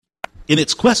In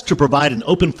its quest to provide an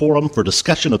open forum for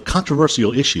discussion of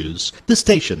controversial issues, this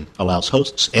station allows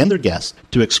hosts and their guests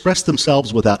to express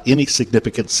themselves without any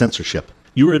significant censorship.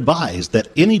 You are advised that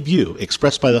any view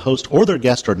expressed by the host or their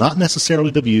guest are not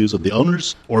necessarily the views of the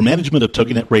owners or management of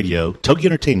TogiNet Radio, Togi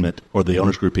Entertainment, or the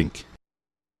Owners Group, Inc.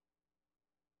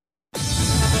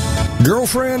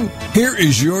 Girlfriend, here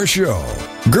is your show.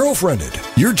 Girlfriended,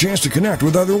 your chance to connect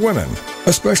with other women,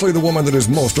 especially the woman that is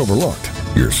most overlooked,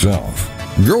 yourself.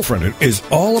 Girlfriended is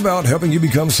all about helping you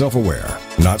become self-aware,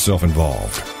 not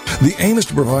self-involved. The aim is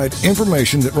to provide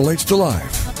information that relates to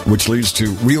life, which leads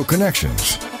to real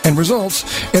connections, and results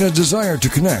in a desire to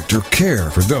connect or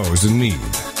care for those in need.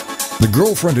 The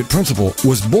Girlfriended principle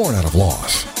was born out of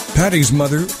loss. Patty's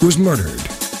mother was murdered,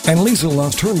 and Lisa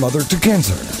lost her mother to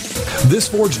cancer. This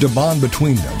forged a bond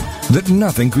between them that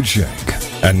nothing could shake.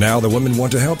 And now the women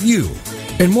want to help you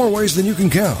in more ways than you can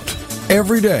count,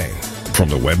 every day. From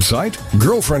the website,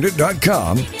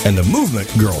 girlfriendit.com, and the movement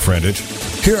Girlfriendit,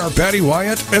 here are Patty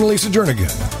Wyatt and Lisa Jernigan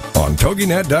on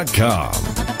TogiNet.com.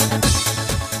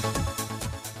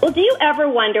 Well, do you ever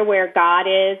wonder where God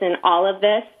is in all of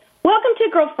this? Welcome to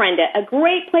Girlfriendit, a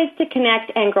great place to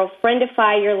connect and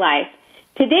girlfriendify your life.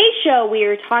 Today's show, we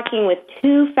are talking with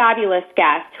two fabulous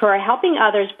guests who are helping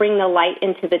others bring the light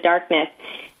into the darkness.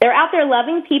 They're out there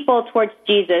loving people towards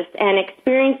Jesus and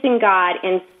experiencing God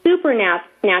in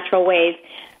supernatural ways.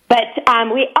 But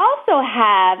we also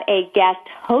have a guest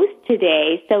host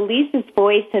today, so Lisa's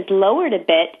voice has lowered a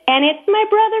bit, and it's my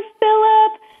brother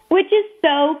Philip, which is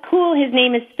so cool. His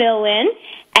name is Phil Lynn,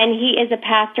 and he is a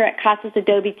pastor at Casas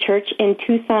Adobe Church in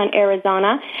Tucson,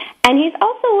 Arizona. And he's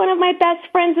also one of my best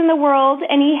friends in the world,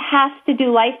 and he has to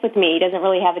do life with me. He doesn't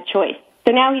really have a choice.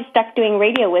 So now he's stuck doing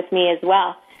radio with me as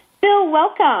well. Phil,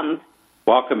 welcome.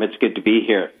 Welcome. It's good to be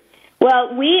here.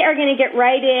 Well, we are going to get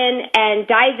right in and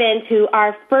dive into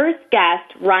our first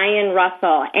guest, Ryan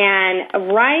Russell.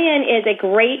 And Ryan is a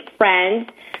great friend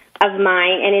of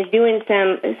mine and is doing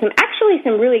some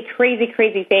really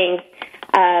crazy things,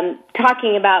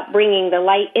 talking about bringing the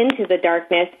light into the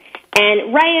darkness.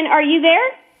 And Ryan, are you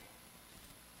there?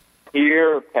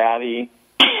 Here, Patty.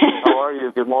 How are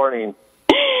you? Good morning.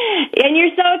 And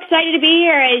you're so excited to be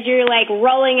here as you're like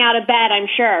rolling out of bed, I'm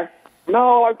sure.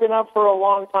 No, I've been up for a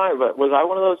long time, but was I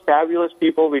one of those fabulous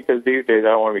people? Because these days I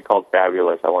don't want to be called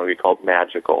fabulous. I want to be called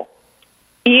magical.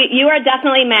 You are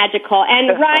definitely magical.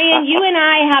 And Ryan, you and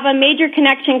I have a major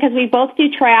connection because we both do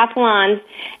triathlons.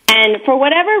 And for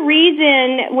whatever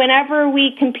reason, whenever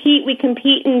we compete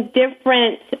in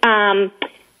different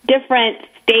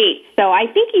states. So I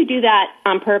think you do that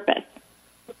on purpose.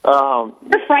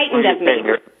 You're frightened of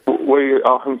me.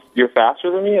 You're faster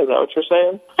than me? Is that what you're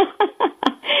saying?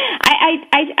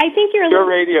 I think you're a little... Your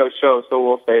radio show, so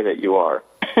we'll say that you are.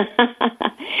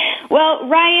 Well,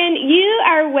 Ryan, you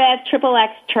are with Triple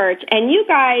X Church, and you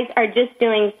guys are just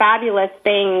doing fabulous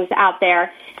things out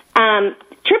there.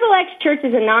 Triple X Church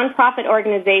is a nonprofit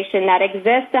organization that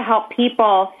exists to help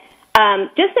people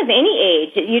just of any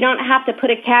age. You don't have to put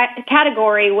a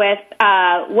category with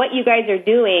what you guys are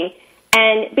doing.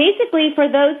 And basically, for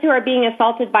those who are being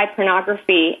assaulted by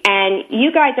pornography, and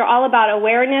you guys are all about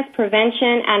awareness,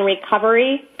 prevention, and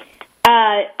recovery.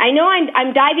 I know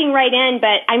I'm diving right in,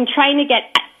 but I'm trying to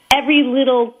get every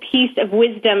little piece of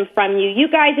wisdom from you. You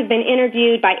guys have been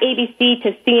interviewed by ABC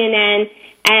to CNN,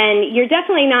 and you're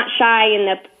definitely not shy in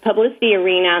the publicity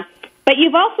arena. But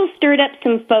you've also stirred up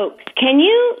some folks. Can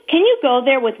you go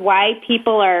there with why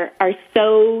people are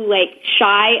so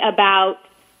shy about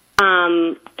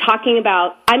talking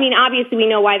about, obviously we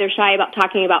know why they're shy about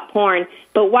talking about porn,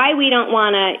 but why we don't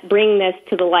want to bring this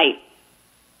to the light?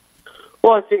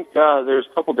 Well, I think there's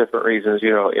a couple different reasons.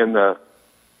 In the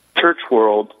church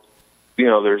world,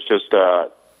 there's just,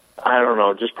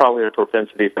 just probably a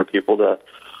propensity for people to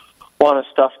want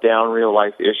to stuff down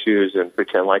real-life issues and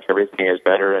pretend like everything is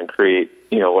better and create,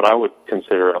 what I would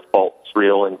consider a false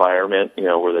real environment,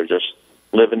 where they're just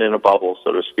living in a bubble,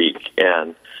 so to speak.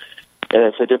 And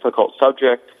it's a difficult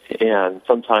subject, and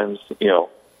sometimes,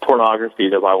 pornography,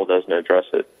 the Bible doesn't address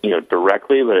it,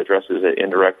 directly, but addresses it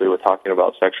indirectly with talking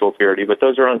about sexual purity. But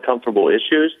those are uncomfortable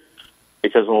issues,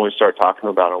 because when we start talking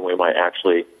about them, we might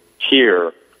actually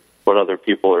hear what other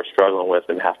people are struggling with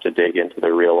and have to dig into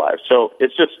their real lives. So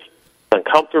it's just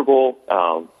uncomfortable.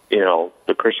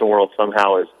 The Christian world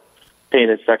somehow has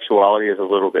painted sexuality as a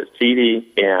little bit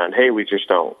seedy, and, hey, we just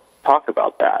don't talk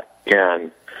about that.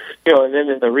 And and then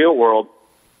in the real world,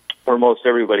 where most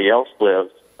everybody else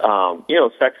lives,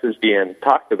 sex is being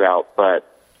talked about, but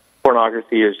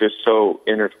pornography is just so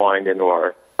intertwined into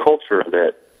our culture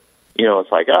that,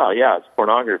 it's like, oh, yeah, it's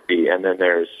pornography, and then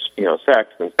there's, sex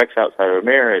and sex outside of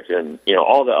marriage and,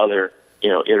 all the other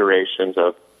iterations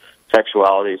of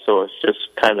sexuality. So it's just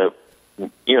kind of,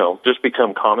 just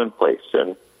become commonplace,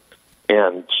 and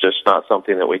it's just not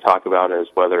something that we talk about as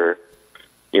whether,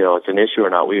 it's an issue or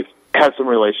not. We've had some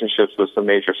relationships with some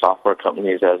major software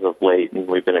companies as of late, and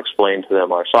we've been explaining to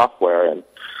them our software and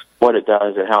what it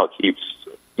does and how it keeps,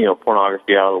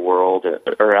 pornography out of the world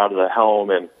or out of the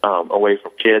home and away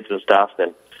from kids and stuff.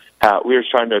 And we were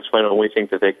trying to explain to them we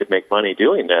think that they could make money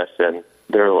doing this, and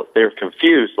they're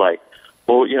confused, like,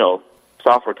 well,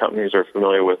 software companies are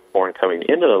familiar with porn coming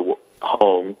into the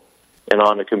home and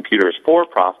on the computers for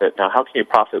profit. Now, how can you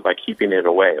profit by keeping it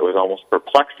away? It was almost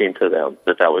perplexing to them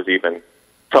that was even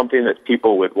something that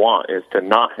people would want, is to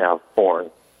not have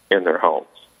porn in their homes.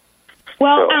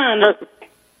 Well,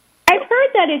 I've heard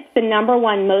that it's the number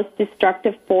one most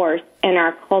destructive force in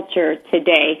our culture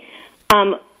today.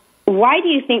 Why do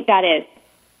you think that is?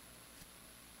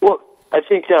 Well, I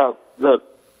think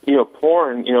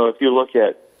porn, if you look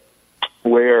at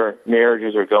where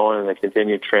marriages are going and the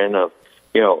continued trend of,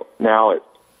 now it's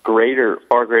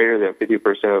far greater than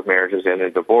 50% of marriages end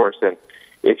in divorce. And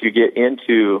if you get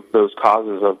into those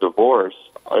causes of divorce,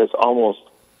 it's almost,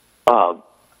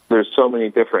 there's so many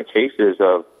different cases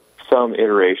of some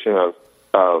iteration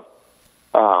of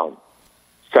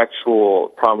sexual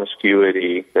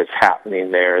promiscuity that's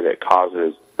happening there that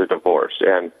causes the divorce.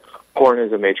 And porn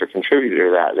is a major contributor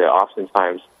to that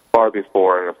oftentimes far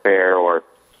before an affair or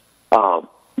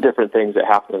different things that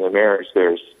happen in the marriage,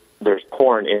 there's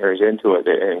porn enters into it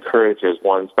that encourages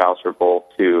one spouse or both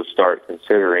to start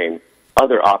considering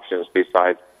other options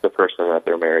besides the person that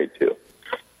they're married to.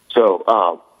 So,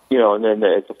 and then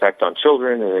its effect on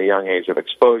children and the young age of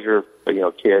exposure,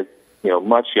 kids,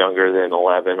 much younger than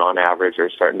 11 on average are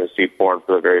starting to see porn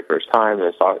for the very first time,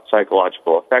 and the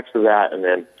psychological effects of that. And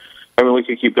then, we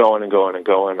could keep going and going and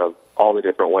going of all the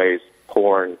different ways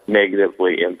porn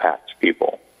negatively impacts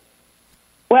people.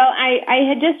 Well, I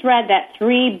had just read that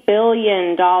 $3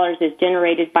 billion is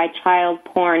generated by child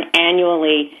porn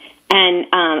annually, and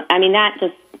that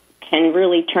just can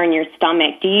really turn your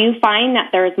stomach. Do you find that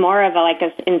there's more of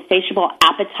an insatiable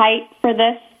appetite for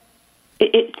this?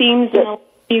 It seems in a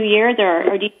few years,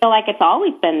 or do you feel like it's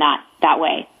always been that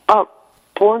way?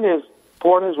 Porn is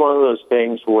one of those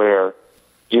things where,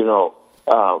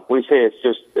 we say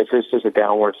it's just a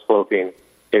downward sloping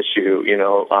issue,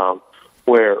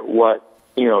 where what,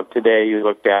 today you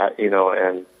looked at,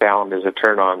 and found as a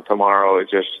turn on, tomorrow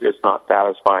it's not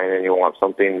satisfying and you want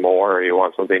something more or you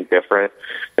want something different.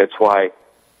 That's why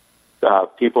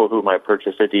people who might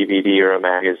purchase a DVD or a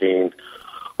magazine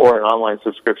or an online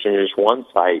subscription to just one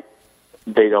site,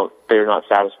 they're not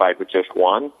satisfied with just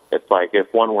one. It's like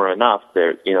if one were enough,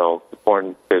 the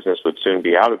porn business would soon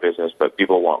be out of business, but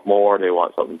people want more, they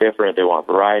want something different, they want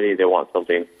variety, they want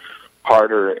something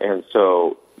harder, and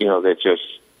so, they just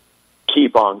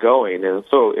keep on going, and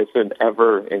so it's an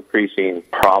ever-increasing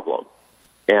problem.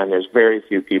 And there's very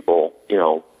few people,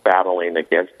 battling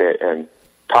against it and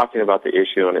talking about the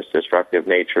issue and its destructive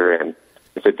nature and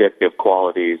its addictive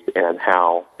qualities and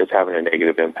how it's having a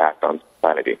negative impact on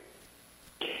society.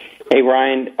 Hey,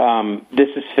 Ryan, this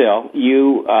is Phil.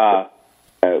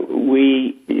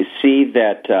 We see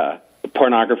that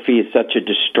pornography is such a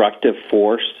destructive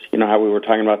force, how we were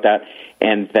talking about that,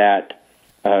 and that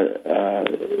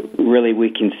really we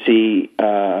can see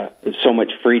so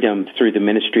much freedom through the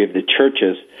ministry of the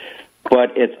churches,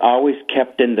 but it's always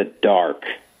kept in the dark.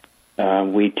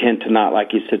 We tend to not,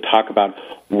 like you said, talk about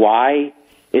why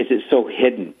is it so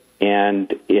hidden,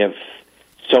 and if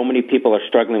so many people are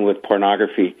struggling with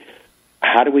pornography,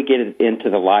 how do we get it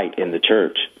into the light in the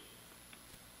church?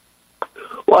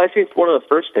 Well, I think one of the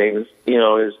first things,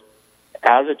 is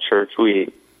as a church,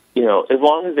 we, as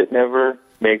long as it never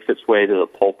makes its way to the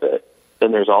pulpit,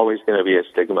 then there's always going to be a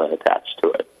stigma attached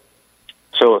to it.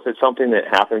 So if it's something that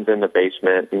happens in the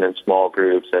basement and in small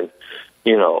groups and,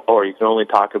 or you can only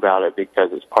talk about it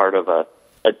because it's part of a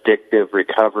addictive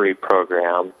recovery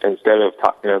program, instead of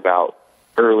talking about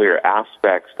earlier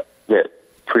aspects that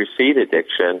precede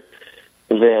addiction,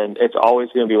 then it's always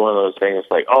going to be one of those things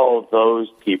like, oh, those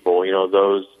people,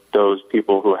 those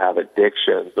people who have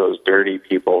addictions, those dirty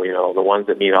people, the ones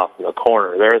that meet off in the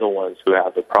corner, they're the ones who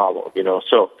have the problem,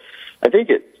 So I think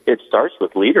it starts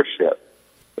with leadership,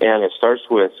 and it starts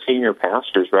with senior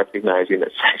pastors recognizing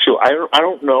that I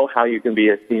don't know how you can be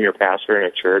a senior pastor in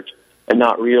a church and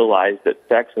not realize that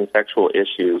sex and sexual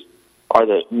issues are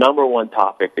the number one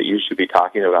topic that you should be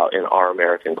talking about in our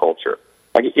American culture.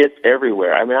 Like, it's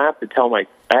everywhere. I mean, I have to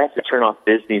turn off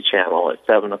Disney Channel at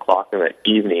 7:00 in the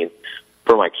evening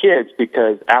for my kids,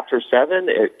 because after 7,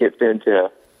 it gets into,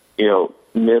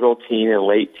 middle teen and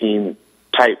late teen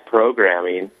type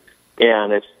programming,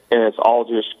 and it's all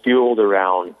just fueled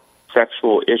around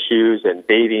sexual issues and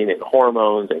dating and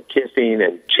hormones and kissing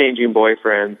and changing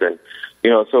boyfriends, and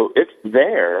so it's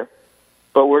there,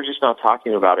 but we're just not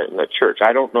talking about it in the church.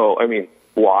 I don't know. I mean,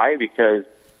 why? Because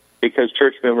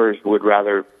church members would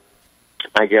rather,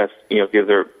 I guess, give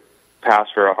their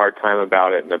pastor a hard time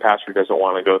about it, and the pastor doesn't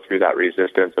want to go through that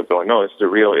resistance of going, no, this is a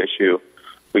real issue.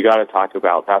 We got to talk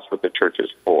about. That's what the church is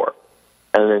for.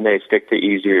 And then they stick to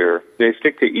easier,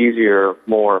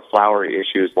 more flowery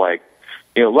issues like,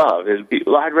 love.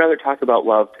 I'd rather talk about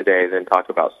love today than talk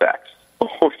about sex.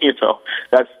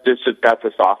 That's a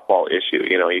softball issue.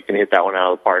 You can hit that one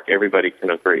out of the park. Everybody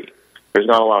can agree. There's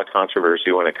not a lot of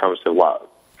controversy when it comes to love.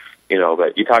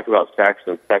 But you talk about sex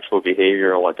and sexual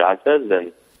behavior and what God says,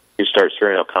 then you start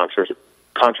stirring up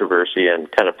controversy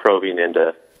and kind of probing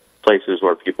into places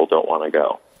where people don't want to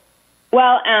go.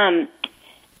 Well,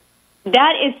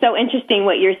 that is so interesting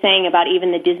what you're saying about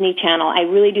even the Disney Channel. I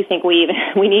really do think we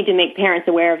need to make parents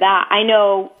aware of that. I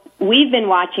know we've been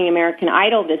watching American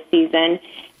Idol this season,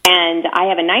 and I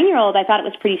have a 9-year-old. I thought it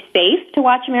was pretty safe to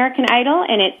watch American Idol,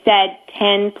 and it said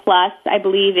 10 plus, I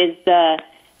believe, is the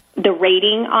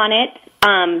rating on it.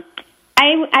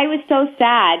 I was so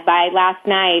sad by last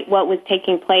night what was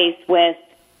taking place with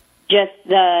just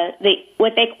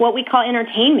what we call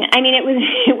entertainment. I mean, it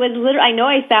was literally. I know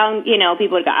I sound,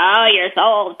 people would go, "Oh, you're so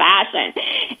old fashioned."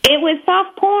 It was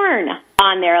soft porn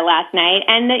on there last night,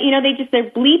 and they're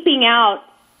bleeping out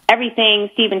everything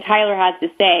Steven Tyler has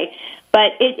to say,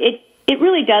 but it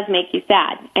really does make you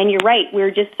sad. And you're right,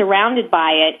 we're just surrounded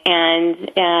by it,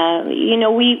 and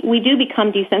we do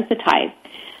become desensitized.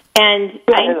 And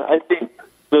I think,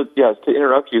 to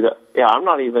interrupt you, I'm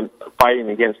not even fighting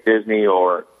against Disney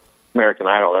or American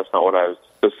Idol. That's not what I was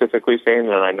specifically saying,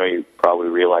 and I know you probably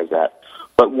realize that.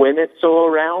 But when it's so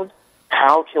around,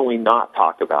 how can we not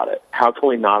talk about it? How can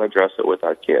we not address it with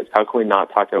our kids? How can we not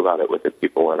talk about it with the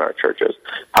people in our churches?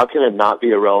 How can it not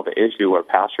be a relevant issue where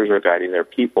pastors are guiding their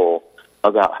people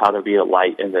about how to be a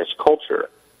light in this culture?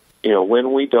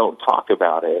 When we don't talk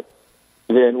about it,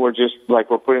 then we're just we're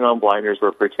putting on blinders.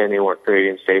 We're pretending we're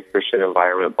creating safe Christian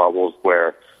environment bubbles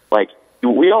where,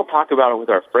 we all talk about it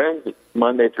with our friends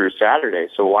Monday through Saturday.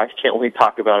 So why can't we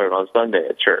talk about it on Sunday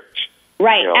at church?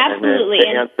 Right, absolutely.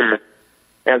 And then to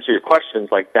answer your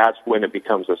questions, that's when it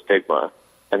becomes a stigma,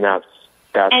 and that's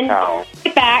how.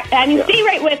 Back, stay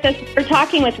right with us. We're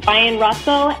talking with Ryan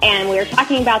Russell, and we're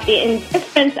talking about the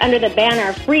indifference under the banner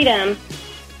of freedom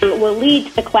will lead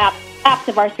to the collapse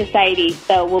of our society.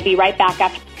 So we'll be right back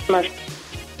after the commercial.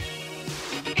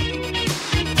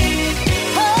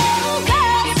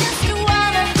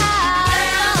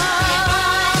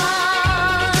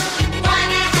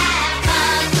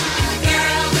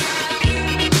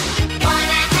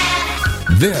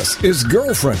 This is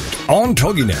Girlfriended on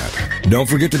TogiNet. Don't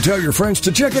forget to tell your friends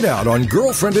to check it out on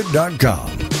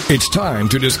girlfriended.com. It's time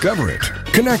to discover it,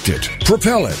 connect it,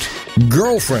 propel it,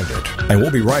 Girlfriended. And we'll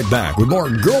be right back with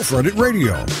more Girlfriended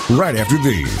Radio right after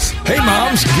these. Hey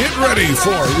moms, get ready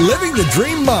for Living the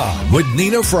Dream Mom with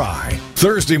Nina Fry.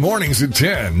 Thursday mornings at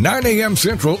 10, 9 a.m.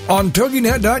 Central on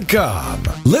TogiNet.com.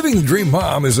 Living the Dream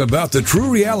Mom is about the true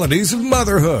realities of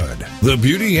motherhood, the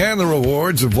beauty and the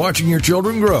rewards of watching your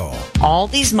children grow. All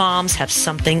these moms have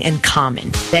something in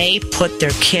common. They put their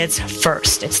kids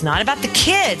first. It's not about the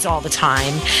kids all the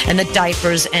time and the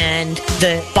diapers and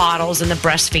the bottles and the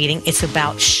breastfeeding. It's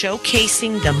about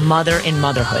showcasing the mother in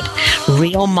motherhood,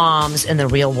 real moms in the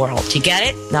real world. You get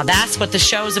it? Now that's what the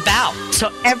show is about.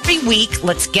 So every week,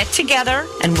 let's get together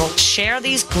and we'll share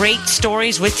these great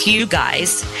stories with you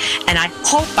guys. And I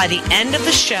hope by the end of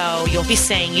the show, you'll be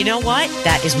saying, you know what?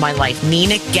 That is my life.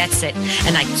 Nina gets it.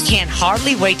 And I can't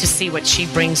hardly wait to see what she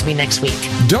brings me next week.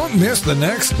 Don't miss the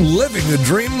next Living the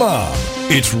Dream Mom.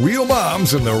 It's real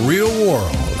moms in the real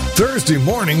world. Thursday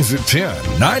mornings at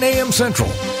 10, 9 a.m. Central.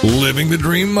 Living the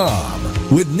Dream Mom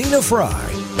with Nina Fry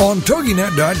on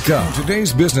TogiNet.com. In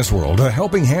today's business world, a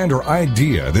helping hand or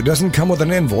idea that doesn't come with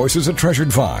an invoice is a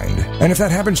treasured find. And if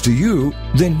that happens to you,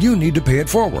 then you need to pay it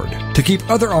forward to keep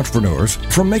other entrepreneurs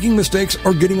from making mistakes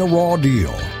or getting a raw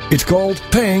deal. It's called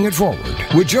Paying It Forward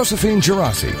with Josephine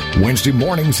Girassi. Wednesday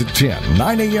mornings at 10,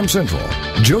 9 a.m. Central.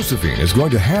 Josephine is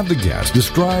going to have the guests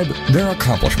describe their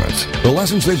accomplishments, the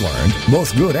lessons they've learned,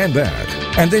 both good and bad,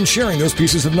 and then sharing those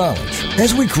pieces of knowledge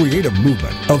as we create a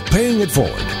movement of paying it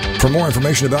forward. For more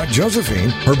information about Josephine,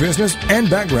 her business, and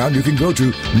background, you can go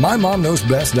to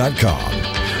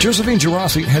mymomknowsbest.com. Josephine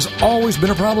Girassi has always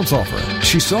been a problem solver.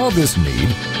 She saw this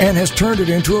need and has turned it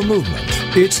into a movement.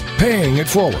 It's Paying It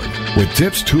Forward with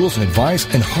tips, tools, and advice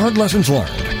and hard lessons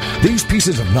learned. These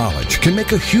pieces of knowledge can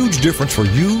make a huge difference for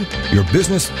you, your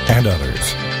business, and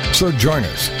others. So join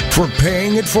us for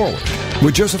Paying It Forward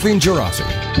with Josephine Girassi,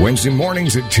 Wednesday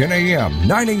mornings at 10 a.m.,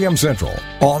 9 a.m. Central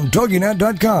on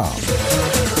TogiNet.com.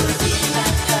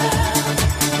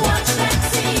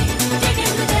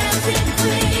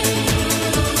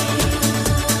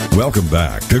 Welcome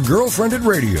back to Girlfriended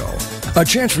Radio, a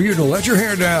chance for you to let your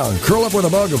hair down, curl up with a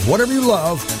mug of whatever you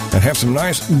love, and have some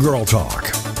nice girl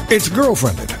talk. It's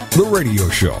Girlfriended, the radio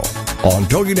show on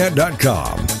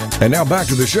TogiNet.com. And now back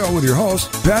to the show with your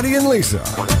hosts, Patty and Lisa.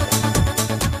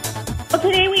 Well,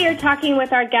 today we are talking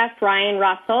with our guest, Ryan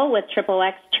Russell with Triple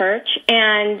X Church.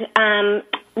 And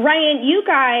Ryan, you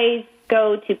guys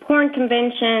go to porn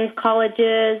conventions,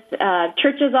 colleges,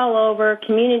 churches all over,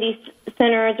 community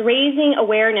centers, raising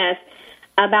awareness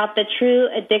about the true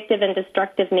addictive and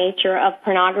destructive nature of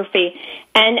pornography.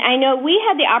 And I know we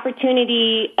had the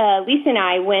opportunity, Lisa and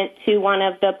I went to one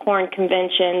of the porn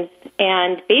conventions,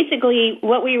 and basically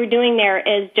what we were doing there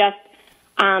is just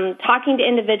talking to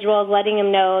individuals, letting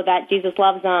them know that Jesus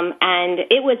loves them, and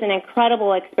it was an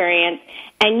incredible experience.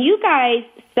 And you guys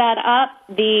set up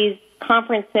these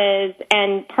conferences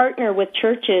and partner with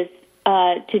churches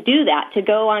to do that, to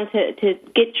go on to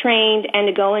get trained and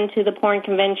to go into the porn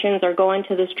conventions or go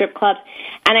into the strip clubs.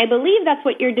 And I believe that's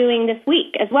what you're doing this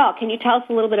week as well. Can you tell us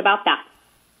a little bit about that?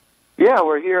 Yeah,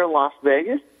 we're here in Las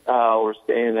Vegas. We're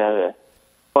staying at a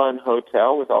fun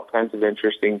hotel with all kinds of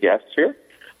interesting guests here.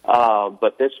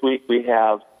 But this week we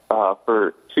have,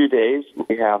 for 2 days,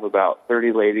 we have about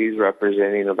 30 ladies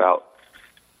representing about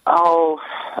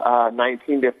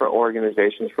 19 different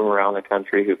organizations from around the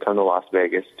country who come to Las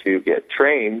Vegas to get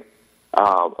trained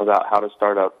about how to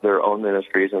start up their own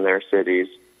ministries in their cities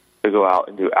to go out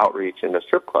and do outreach in the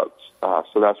strip clubs.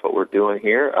 So that's what we're doing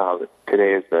here.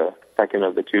 Today is the second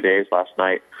of the 2 days. Last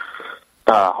night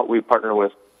we partnered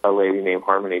with a lady named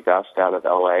Harmony Dust out of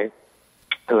L.A.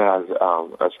 who has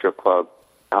a strip club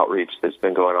outreach that's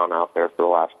been going on out there for the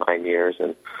last 9 years.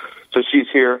 And so she's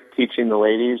here teaching the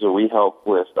ladies, and we help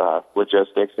with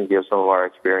logistics and give some of our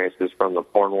experiences from the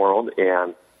porn world.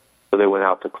 And so they went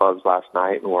out to clubs last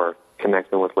night and we're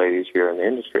connecting with ladies here in the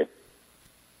industry.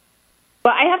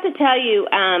 Well, I have to tell you,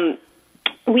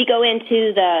 we go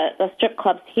into the strip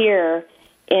clubs here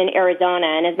in Arizona,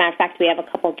 and as a matter of fact, we have a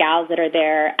couple gals that are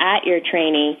there at your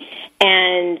training,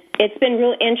 and it's been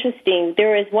real interesting.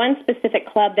 There is one specific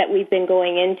club that we've been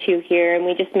going into here, and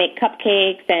we just make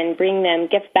cupcakes and bring them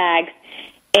gift bags,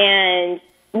 and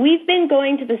we've been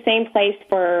going to the same place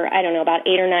for, I don't know, about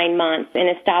 8 or 9 months and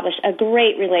established a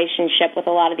great relationship with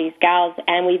a lot of these gals,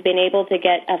 and we've been able to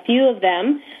get a few of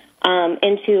them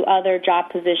into other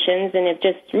job positions, and have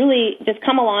just really just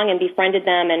come along and befriended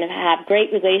them and have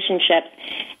great relationships.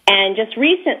 And just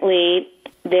recently,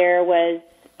 there was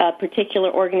a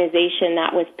particular organization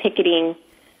that was picketing.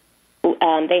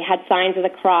 They had signs of the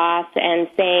cross and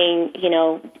saying, you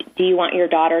know, do you want your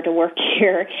daughter to work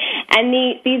here? And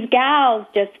these gals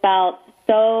just felt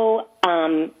so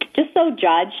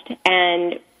judged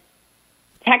and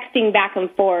texting back and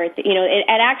forth, you know, it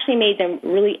actually made them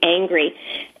really angry.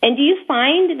 And do you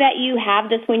find that you have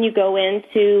this when you go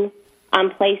into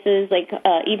places like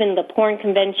even the porn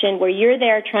convention, where you're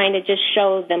there trying to just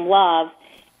show them love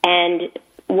and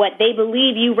what they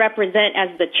believe you represent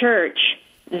as the church,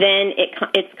 then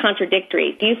it's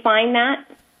contradictory? Do you find that?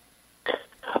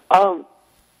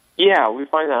 Yeah, we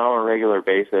find that on a regular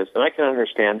basis, and I can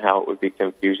understand how it would be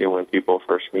confusing when people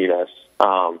first meet us.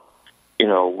 You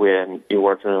know, when you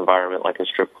work in an environment like a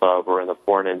strip club or in the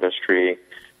porn industry,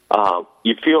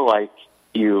 you feel like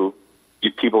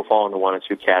people fall into one of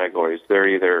two categories. They're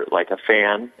either like a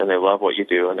fan and they love what you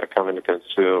do and they're coming to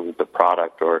consume the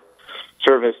product or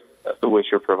service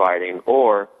which you're providing,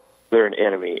 or they're an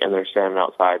enemy and they're standing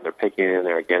outside and they're picking in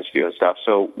there against you and stuff.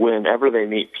 So whenever they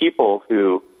meet people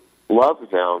who love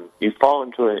them, you fall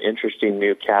into an interesting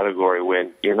new category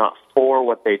when you're not for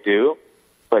what they do,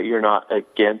 but you're not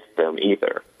against them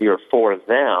either. You're for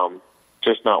them,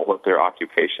 just not what their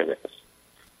occupation is.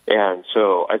 And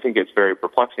so I think it's very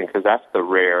perplexing, because that's the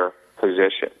rare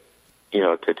position, you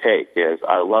know, to take, is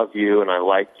I love you and I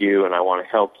like you and I want to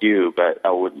help you, but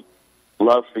I would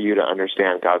love for you to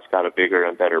understand God's got a bigger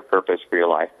and better purpose for your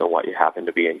life than what you happen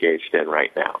to be engaged in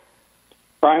right now.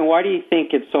 Brian, why do you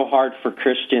think it's so hard for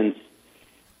Christians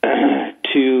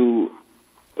to,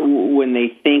 when they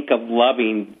think of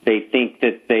loving, they think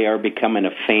that they are becoming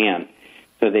a fan?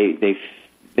 So they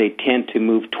tend to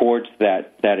move towards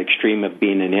that extreme of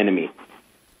being an enemy.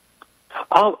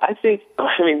 I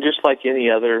mean, just like any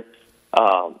other,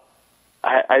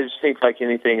 I just think like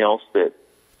anything else that,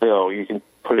 you know, you can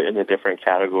put it into different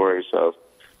categories of,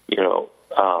 you know,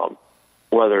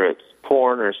 whether it's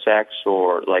porn or sex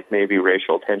or like maybe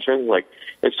racial tension, like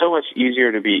it's so much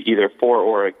easier to be either for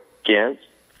or against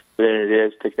than it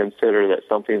is to consider that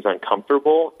something's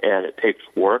uncomfortable and it takes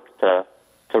work to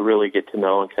really get to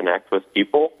know and connect with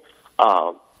people.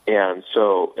 And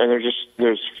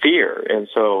there's fear. And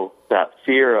so that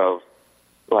fear of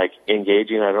like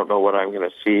engaging, I don't know what I'm going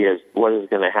to see, is what is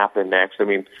going to happen next. I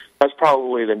mean, that's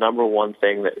probably the number one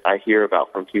thing that I hear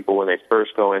about from people when they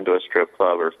first go into a strip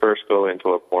club or first go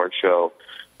into a porn show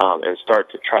and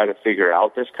start to try to figure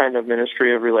out this kind of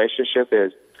ministry of relationship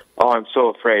is, oh, I'm so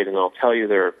afraid, and they'll tell you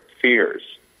their fears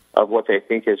of what they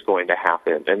think is going to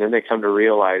happen. And then they come to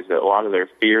realize that a lot of their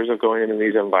fears of going into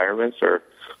these environments are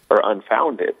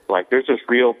unfounded. Like, there's just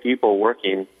real people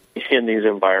working in these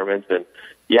environments, and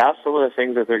yeah, some of the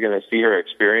things that they're going to see or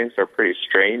experience are pretty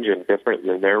strange and different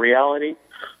than their reality,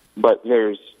 but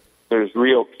there's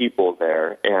real people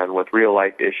there and with real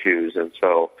life issues. And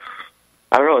so,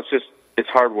 I don't know, it's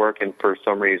hard work, and for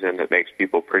some reason it makes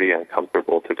people pretty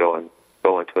uncomfortable to go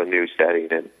into a new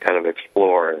setting and kind of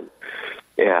explore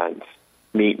and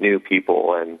meet new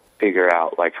people and figure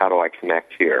out, like, how do I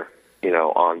connect here,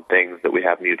 on things that we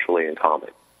have mutually in common.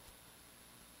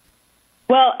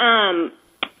 Well, on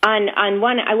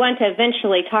one, I want to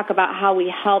eventually talk about how we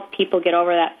help people get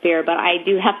over that fear, but I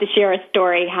do have to share a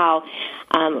story how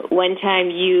one time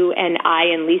you and I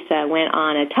and Lisa went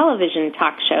on a television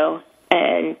talk show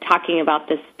and talking about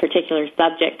this particular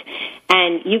subject,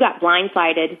 and you got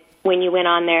blindsided when you went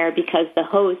on there because the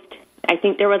host, I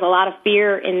think there was a lot of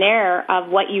fear in there of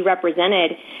what you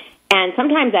represented, and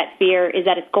sometimes that fear is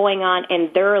that it's going on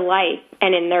in their life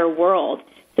and in their world,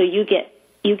 so you get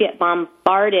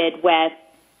bombarded with,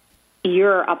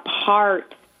 you're a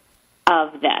part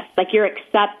of this. Like, you're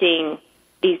accepting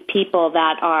these people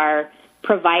that are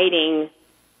providing,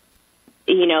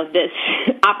 this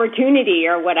opportunity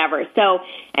or whatever. So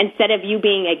instead of you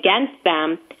being against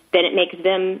them, then it makes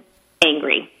them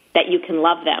angry that you can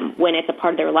love them when it's a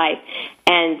part of their life.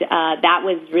 And that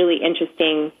was really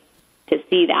interesting to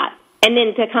see that. And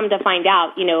then to come to find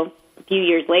out, a few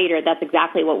years later, that's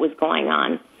exactly what was going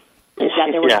on. Is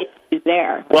that there were issues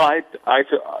there. Well, I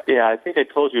think I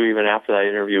told you even after that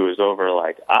interview was over,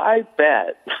 like, I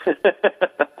bet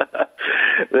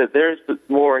that there's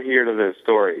more here to this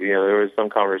story. There was some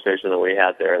conversation that we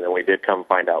had there, and then we did come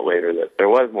find out later that there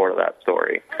was more to that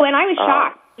story. Oh, and I was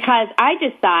shocked because I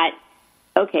just thought,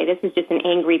 okay, this is just an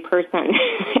angry person,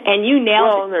 and you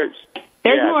nailed it.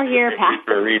 There's more here, Pat.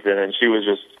 For a reason, and she was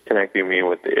just connecting me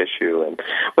with the issue.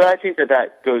 But I think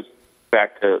that goes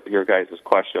back to your guys'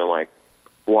 question, like,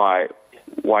 why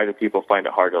do people find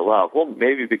it hard to love? Well,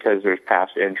 maybe because there's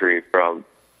past injury from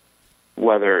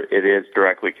whether it is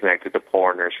directly connected to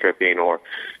porn or stripping, or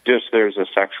just there's a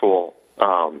sexual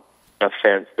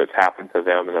offense that's happened to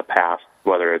them in the past,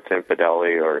 whether it's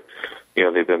infidelity or,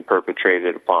 they've been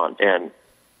perpetrated upon. And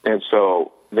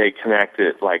so they connect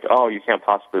it like, oh, you can't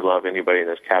possibly love anybody in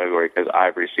this category because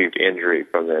I've received injury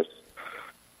from this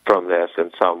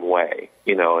in some way,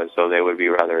 and so they would be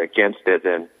rather against it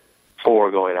than for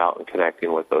going out and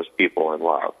connecting with those people in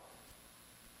love.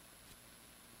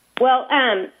 Well,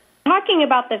 talking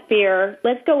about the fear,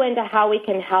 let's go into how we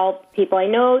can help people. I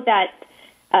know that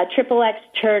XXX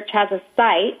Church has a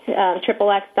site,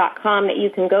 XXX.com, that you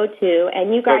can go to,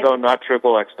 and you guys... No, not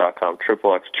XXX.com,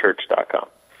 XXXchurch.com.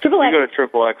 If you go to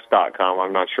XXX.com,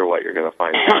 I'm not sure what you're going to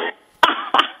find.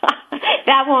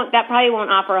 That probably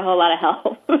won't offer a whole lot of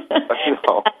help.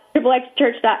 No.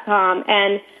 XXXchurch.com.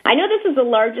 And I know this is the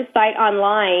largest site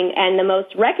online and the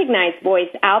most recognized voice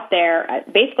out there,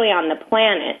 basically on the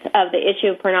planet, of the issue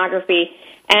of pornography.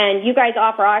 And you guys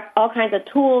offer all kinds of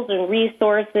tools and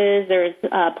resources. There's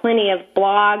plenty of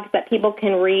blogs that people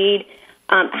can read.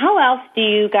 How else do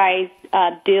you guys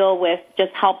deal with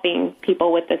just helping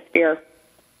people with this fear?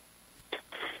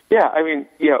 Yeah,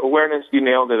 awareness, you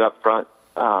nailed it up front.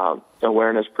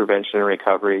 Awareness, prevention, and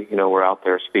recovery. We're out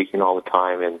there speaking all the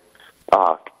time in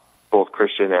both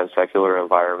Christian and secular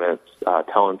environments,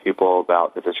 telling people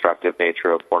about the destructive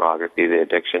nature of pornography, the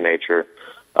addiction nature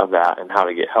of that, and how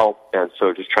to get help. And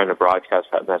so just trying to broadcast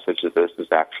that message that this is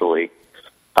actually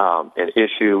an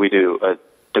issue. We do a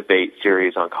debate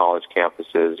series on college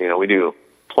campuses. We do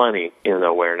plenty in the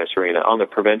awareness arena. On the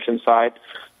prevention side,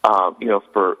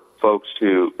 for folks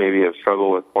who maybe have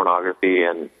struggled with pornography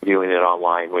and viewing it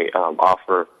online, we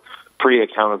offer free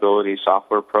accountability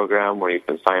software program where you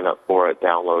can sign up for it,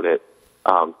 download it,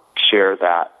 share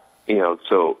that,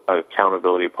 so an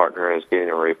accountability partner is getting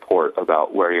a report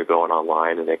about where you're going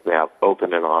online, and they can have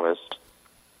open and honest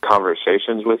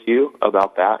conversations with you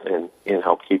about that and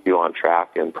help keep you on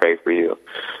track and pray for you.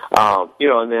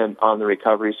 And then on the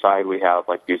recovery side, we have,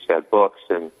 like you said, books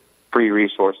and free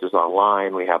resources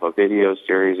online. We have a video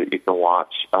series that you can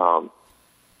watch. And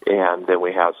then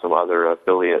we have some other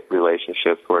affiliate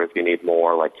relationships where if you need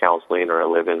more, like counseling or a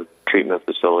live-in treatment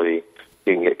facility,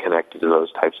 you can get connected to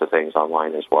those types of things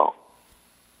online as well.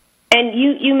 And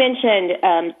you mentioned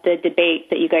the debates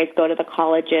that you guys go to the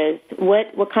colleges.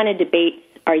 What kind of debates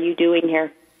are you doing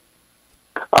here?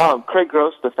 Craig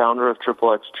Gross, the founder of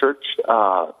XXX Church,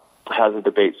 has a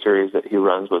debate series that he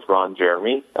runs with Ron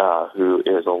Jeremy, who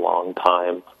is a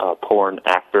longtime porn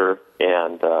actor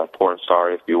and porn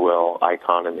star, if you will,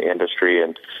 icon in the industry.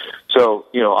 And so,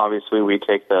 obviously we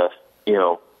take the,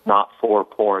 not for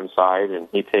porn side, and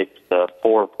he takes the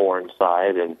for porn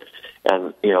side, and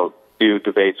do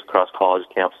debates across college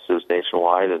campuses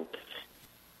nationwide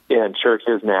and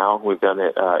churches now. We've done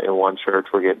it in one church.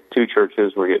 We're getting 2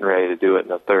 churches. We're getting ready to do it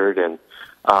in a third. And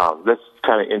that's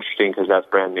kind of interesting because that's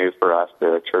brand new for us.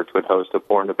 The church would host a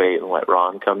porn debate and let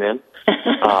Ron come in.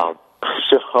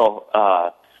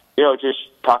 Just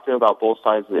talking about both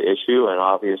sides of the issue, and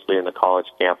obviously in the college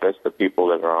campus, the people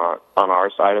that are on our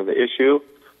side of the issue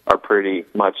are pretty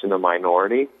much in the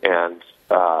minority. And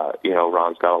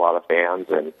Ron's got a lot of fans,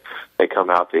 and they come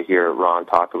out to hear Ron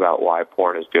talk about why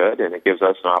porn is good, and it gives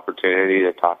us an opportunity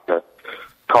to talk to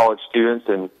college students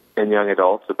and young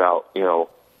adults about,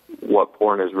 what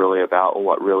porn is really about and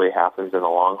what really happens in the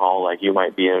long haul. Like, you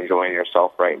might be enjoying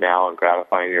yourself right now and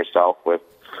gratifying yourself with,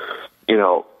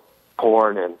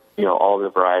 porn and, all the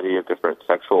variety of different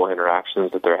sexual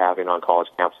interactions that they're having on college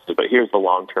campuses. But here's the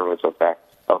long-term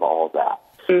effects of all of that.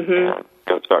 Mm-hmm. And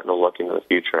starting to look into the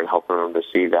future and helping them to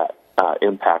see that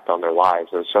impact on their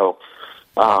lives. And so,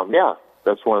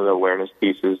 that's one of the awareness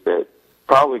pieces that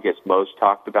probably gets most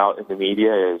talked about in the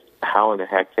media is how in the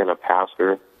heck can a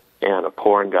pastor and a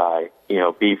porn guy,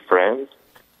 be friends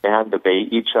and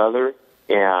debate each other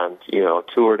and,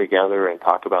 tour together and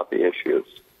talk about the issues.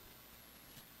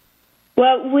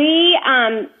 Well, we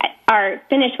are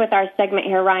finished with our segment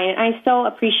here, Ryan. I so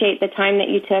appreciate the time that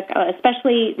you took,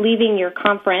 especially leaving your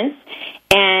conference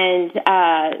and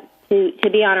to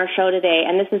be on our show today.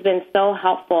 And this has been so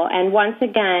helpful. And once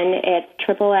again, it's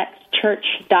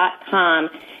XXXchurch.com.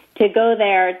 To go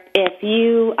there if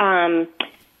you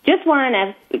just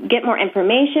want to get more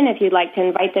information, if you'd like to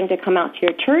invite them to come out to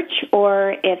your church,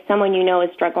 or if someone you know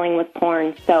is struggling with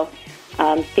porn. So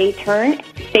stay tuned,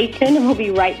 and we'll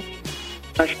be right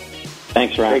back.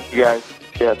 Thanks, Ryan. Thank you, guys.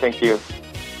 Yeah, thank you.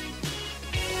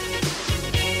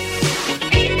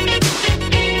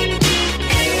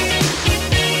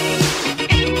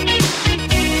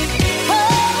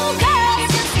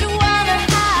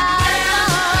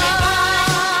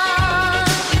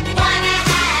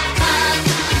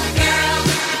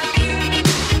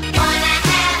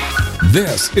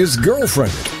 This is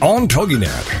Girlfriended on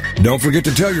TogiNet. Don't forget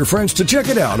to tell your friends to check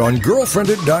it out on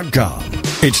girlfriended.com.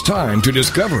 It's time to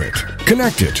discover it,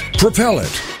 connect it, propel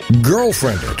it,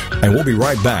 Girlfriended. And we'll be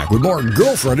right back with more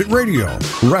Girlfriended Radio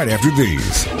right after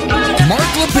these. Mark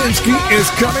Lipinski is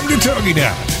coming to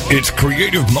TogiNet. It's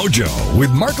Creative Mojo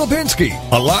with Mark Lipinski,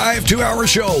 a live 2-hour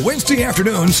show Wednesday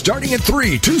afternoon starting at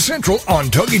 3, 2 Central on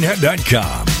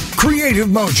TogiNet.com. Creative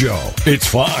Mojo. It's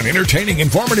fun, entertaining,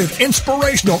 informative,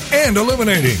 inspirational, and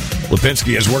illuminating.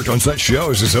 Lipinski has worked on such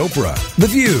shows as Oprah, The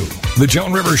View, The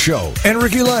Joan Rivers Show, and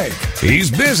Ricky Lake. He's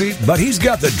busy, but he's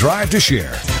got the drive to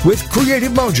share with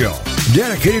Creative Mojo,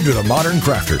 dedicated to the modern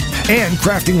crafter and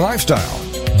crafting lifestyle.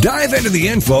 Dive into the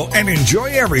info and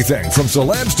enjoy everything from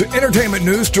celebs to entertainment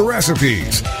news to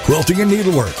recipes, quilting and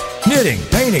needlework, knitting,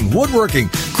 painting, woodworking,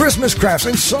 Christmas crafts,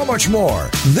 and so much more.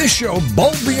 This show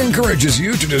boldly encourages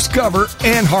you to discover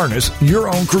and harness your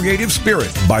own creative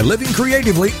spirit by living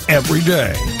creatively every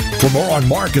day. For more on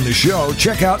Mark and the show,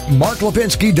 check out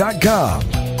marklipinski.com.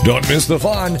 Don't miss the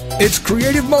fun. It's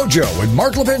Creative Mojo with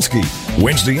Mark Lipinski,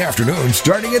 Wednesday afternoon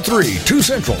starting at 3, 2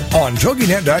 Central on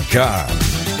TogiNet.com.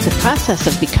 The process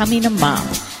of becoming a mom.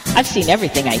 I've seen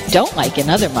everything I don't like in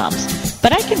other moms,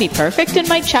 but I can be perfect and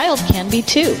my child can be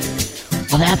too.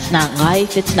 Well, that's not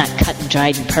life. It's not cut and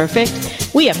dried and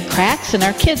perfect. We have cracks and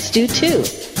our kids do too.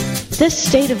 This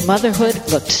state of motherhood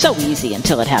looked so easy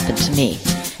until it happened to me.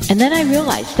 And then I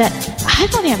realized that I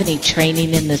don't have any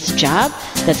training in this job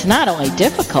that's not only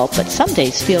difficult, but some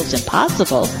days feels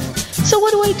impossible. So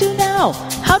what do I do now?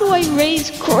 How do I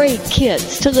raise great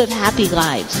kids to live happy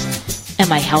lives?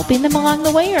 Am I helping them along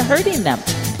the way or hurting them?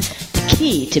 The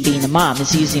key to being a mom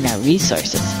is using our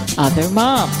resources, other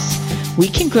moms. We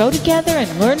can grow together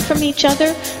and learn from each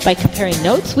other. By comparing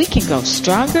notes, we can grow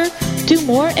stronger, do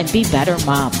more, and be better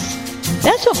moms.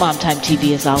 That's what Mom Time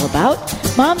TV is all about.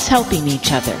 Moms helping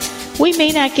each other. We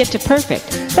may not get to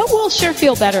perfect, but we'll sure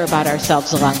feel better about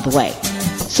ourselves along the way.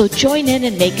 So join in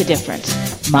and make a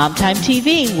difference. Mom Time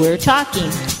TV, we're talking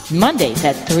Mondays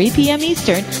at 3 p.m.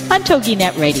 Eastern on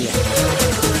TogiNet Radio.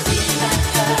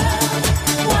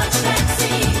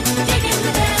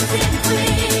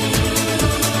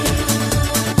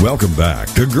 Welcome back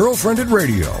to Girlfriended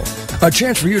Radio. A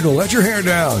chance for you to let your hair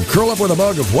down, curl up with a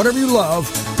mug of whatever you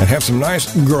love, and have some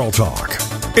nice girl talk.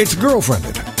 It's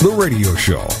Girlfriended, the radio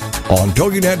show, on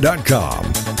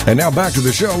TogiNet.com. And now back to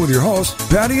the show with your hosts,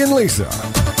 Patty and Lisa.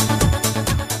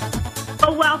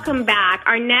 Well, welcome back.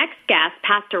 Our next guest,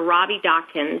 Pastor Robbie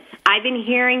Dawkins, I've been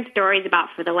hearing stories about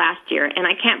for the last year, and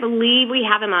I can't believe we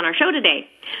have him on our show today.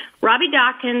 Robbie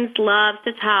Dawkins loves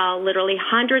to tell literally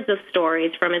hundreds of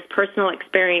stories from his personal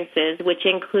experiences, which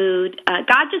include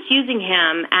God just using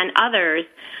him and others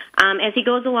as he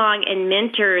goes along and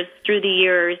mentors through the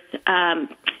years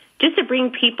just to bring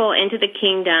people into the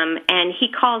kingdom, and he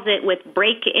calls it with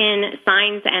break-in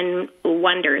signs and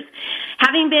wonders.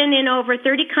 Having been in over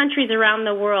 30 countries around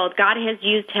the world, God has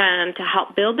used him to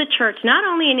help build the church, not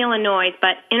only in Illinois,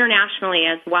 but internationally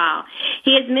as well.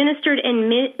 He has ministered in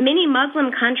many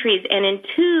Muslim countries and in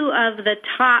 2 of the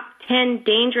top 10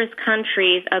 dangerous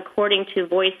countries, according to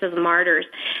Voice of Martyrs.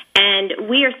 And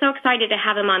we are so excited to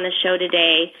have him on the show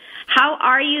today. How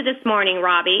are you this morning,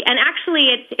 Robbie? And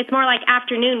actually, it's more like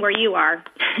afternoon where you are.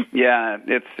 Yeah,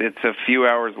 it's a few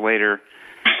hours later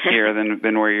here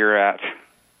than where you're at.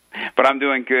 But I'm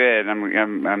doing good.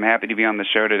 I'm happy to be on the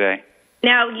show today.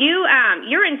 Now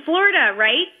you're in Florida,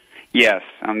 right? Yes,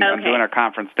 I'm doing a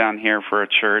conference down here for a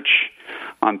church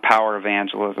on power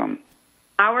evangelism.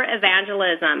 Power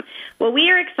evangelism. Well, we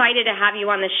are excited to have you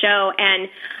on the show, and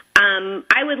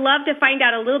I would love to find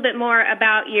out a little bit more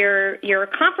about your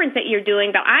conference that you're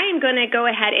doing, but I am going to go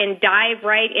ahead and dive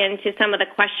right into some of the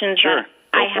questions that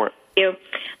I have for you.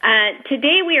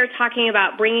 Today we are talking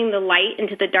about bringing the light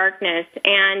into the darkness,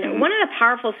 and one of the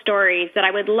powerful stories that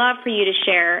I would love for you to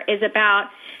share is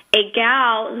about a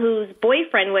gal whose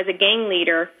boyfriend was a gang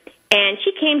leader, and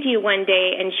she came to you one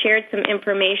day and shared some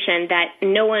information that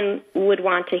no one would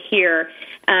want to hear.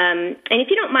 And if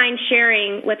you don't mind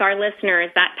sharing with our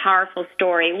listeners that powerful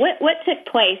story, what took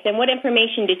place and what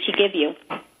information did she give you?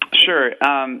 Sure.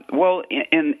 Well,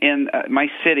 in my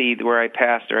city where I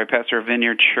pastor a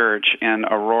Vineyard Church in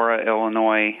Aurora,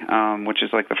 Illinois, which is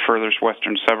like the furthest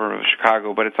western suburb of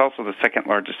Chicago, but it's also the second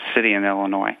largest city in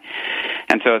Illinois.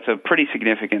 And so it's a pretty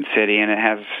significant city, and it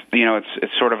has,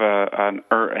 it's sort of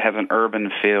has an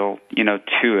urban feel,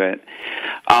 to it.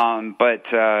 But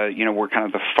we're kind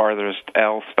of the farthest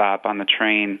L stop on the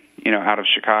train, out of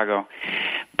Chicago.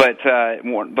 But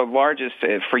the largest,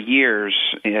 for years,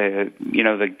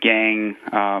 the gang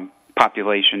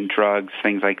population, drugs,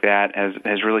 things like that,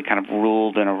 has really kind of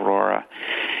ruled in Aurora.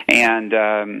 And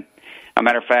a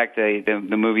matter of fact,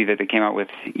 the movie that they came out with,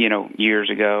 years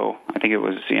ago, I think it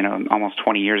was, almost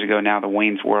 20 years ago now, The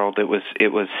Wayne's World,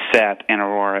 it was set in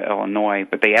Aurora, Illinois,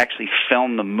 but they actually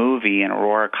filmed the movie in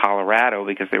Aurora, Colorado,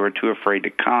 because they were too afraid to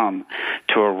come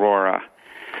to Aurora.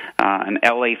 An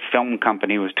L.A. film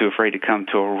company was too afraid to come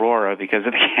to Aurora because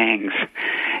of the gangs.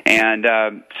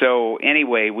 And so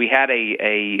anyway, we had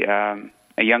a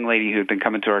young lady who had been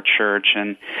coming to our church,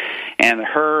 and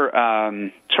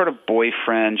her sort of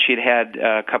boyfriend, she'd had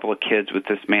a couple of kids with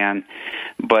this man,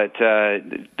 but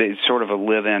they sort of a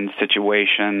live-in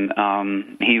situation.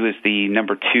 He was the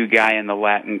number 2 guy in the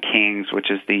Latin Kings,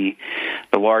 which is the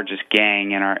largest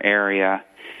gang in our area.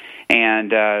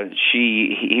 And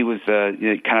he was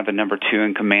kind of the number 2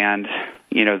 in command,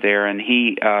 there. And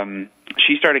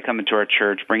she started coming to our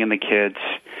church, bringing the kids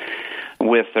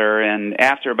with her. And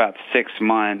after about 6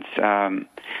 months,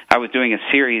 I was doing a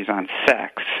series on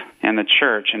sex in the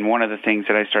church. And one of the things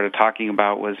that I started talking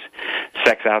about was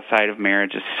sex outside of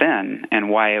marriage is sin, and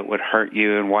why it would hurt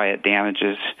you and why it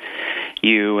damages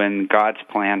you and God's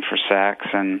plan for sex.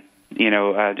 And,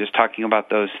 just talking about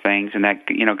those things, and that,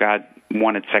 God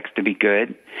wanted sex to be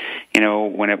good,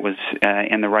 when it was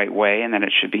in the right way, and that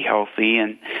it should be healthy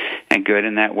and good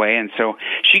in that way. And so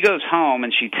she goes home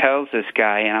and she tells this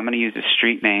guy, and I'm going to use his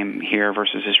street name here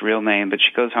versus his real name, but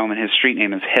she goes home and his street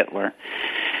name is Hitler.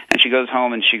 And she goes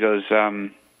home and she tells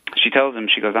him,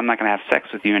 I'm not going to have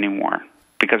sex with you anymore,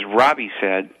 because Robbie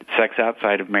said sex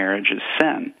outside of marriage is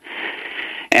sin.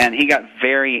 And he got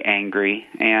very angry,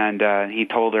 and he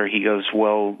told her, he goes,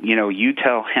 well, you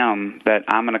tell him that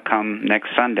I'm going to come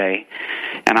next Sunday,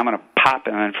 and I'm going to pop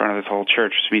him in front of this whole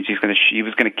church, which means he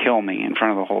was going to kill me in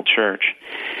front of the whole church.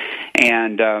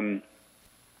 And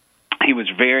he was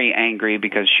very angry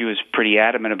because she was pretty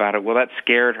adamant about it. Well, that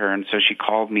scared her, and so she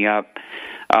called me up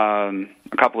a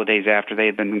couple of days after. They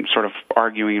had been sort of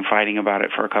arguing and fighting about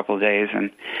it for a couple of days,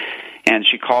 and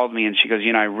she called me and she goes,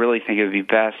 I really think it would be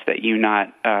best that you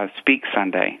not speak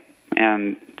Sunday.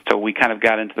 And so we kind of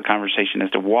got into the conversation as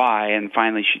to why, and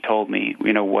finally she told me,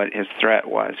 what his threat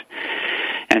was.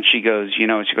 And she goes, I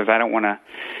don't want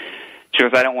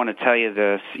to tell you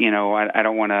this, I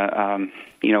don't want to,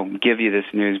 give you this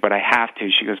news, but I have to.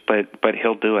 She goes, but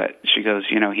he'll do it. She goes,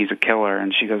 he's a killer,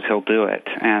 and she goes, he'll do it.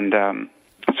 And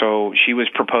so she was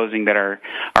proposing that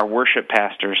our worship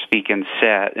pastor speak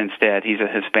instead. He's a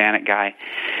Hispanic guy.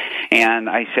 And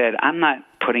I said, I'm not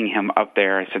putting him up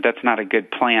there. I said, that's not a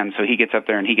good plan. So he gets up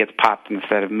there and he gets popped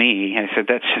instead of me. I said,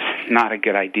 that's just not a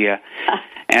good idea.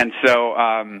 And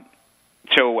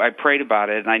so I prayed about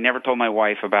it, and I never told my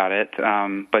wife about it,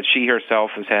 but she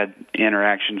herself has had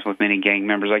interactions with many gang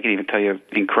members. I can even tell you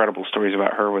incredible stories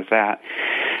about her with that.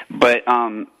 But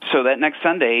so that next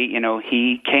Sunday,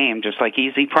 he came just like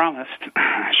he promised,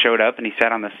 showed up, and he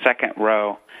sat on the second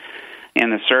row in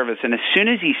the service. And as soon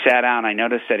as he sat down, I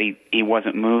noticed that he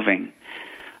wasn't moving.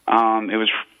 It was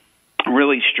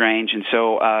really strange. And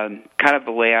so kind of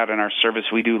the layout in our service,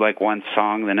 we do like one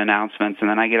song, then announcements, and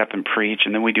then I get up and preach,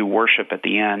 and then we do worship at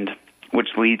the end, which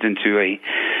leads into a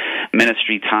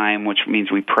ministry time, which means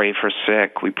we pray for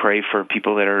sick, we pray for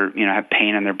people that are, have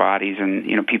pain in their bodies, and,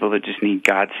 people that just need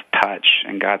God's touch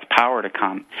and God's power to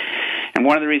come. And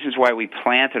one of the reasons why we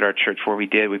planted our church where we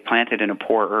did, we planted in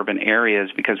poor urban areas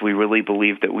because we really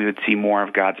believed that we would see more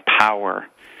of God's power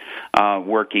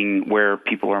working where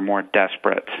people are more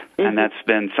desperate. Mm-hmm. And that's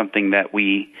been something that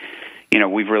we've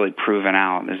really proven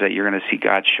out, is that you're going to see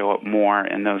God show up more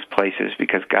in those places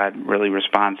because God really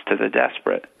responds to the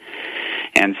desperate.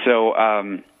 And so,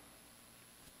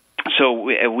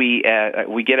 we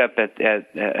get up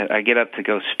I get up to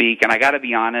go speak, and I got to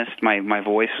be honest, my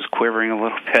voice was quivering a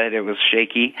little bit. It was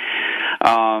shaky, but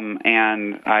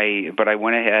I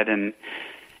went ahead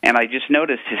and I just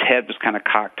noticed his head was kind of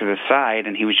cocked to the side,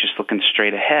 and he was just looking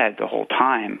straight ahead the whole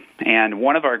time. And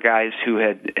one of our guys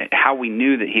how we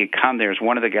knew that he had come there is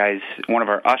one of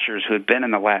our ushers who had been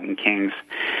in the Latin Kings,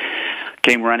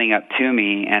 came running up to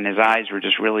me, and his eyes were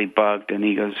just really bugged, and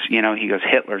he goes,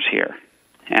 Hitler's here.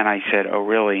 And I said, oh,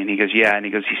 really? And he goes, yeah. And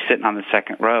he goes, he's sitting on the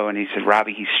second row, and he said,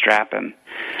 Robbie, he's strapping.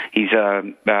 He's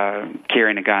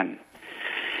carrying a gun.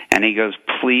 And he goes,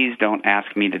 please don't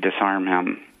ask me to disarm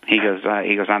him. He goes,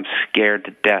 I'm scared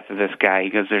to death of this guy.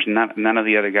 He goes, there's none of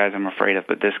the other guys I'm afraid of,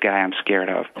 but this guy I'm scared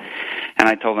of. And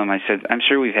I told him, I said, I'm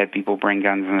sure we've had people bring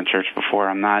guns in the church before.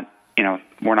 I'm not,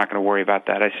 we're not going to worry about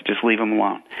that. I said, just leave him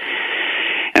alone.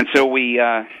 And so we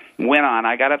went on.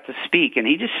 I got up to speak, and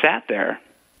he just sat there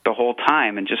the whole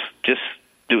time and just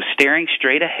was staring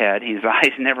straight ahead. His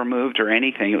eyes never moved or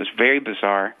anything. It was very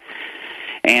bizarre.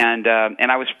 And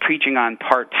I was preaching on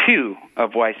part 2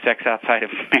 of why sex outside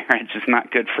of marriage is not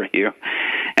good for you.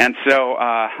 And so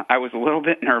I was a little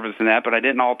bit nervous in that, but I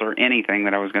didn't alter anything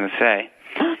that I was going to say.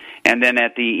 And then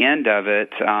at the end of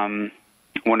it,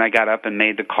 when I got up and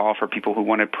made the call for people who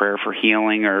wanted prayer for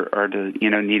healing or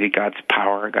needed God's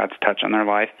power or God's touch on their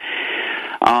life,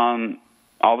 all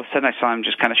of a sudden I saw him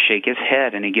just kind of shake his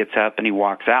head, and he gets up and he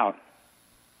walks out.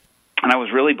 And I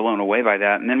was really blown away by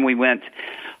that. And then we went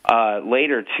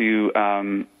later to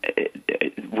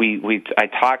I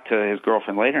talked to his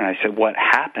girlfriend later, and I said, what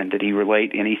happened? Did he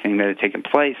relate anything that had taken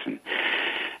place? And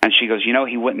she goes,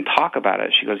 he wouldn't talk about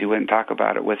it. She goes, he wouldn't talk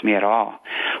about it with me at all.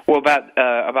 Well,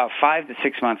 about 5 to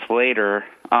 6 months later,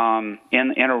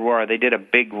 in Aurora, they did a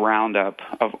big roundup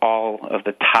of all of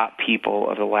the top people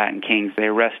of the Latin Kings. They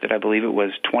arrested, I believe it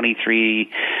was 23,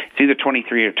 it's either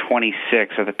 23 or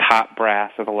 26 of the top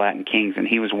brass of the Latin Kings, and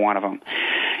he was one of them.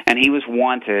 And he was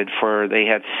wanted they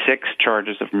had 6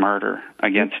 charges of murder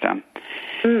against him.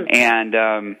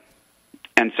 Mm.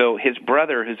 And so his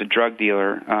brother, who's a drug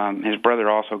dealer, his brother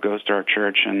also goes to our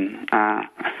church and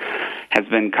had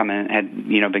been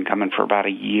coming for about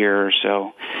a year or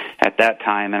so at that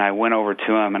time. And I went over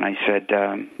to him and I said,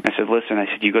 listen,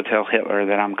 you go tell Hitler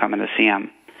that I'm coming to see him.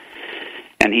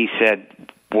 And he said,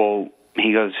 well,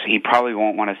 he goes, he probably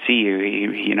won't want to see you.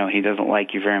 He doesn't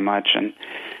like you very much.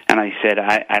 And I said,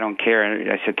 I don't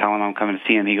care. I said, tell him I'm coming to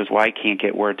see him. He goes, well, I can't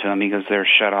get word to him. He goes, they're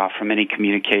shut off from any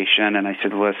communication. And I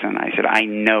said, listen, I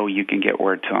know you can get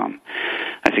word to him.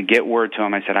 I said, get word to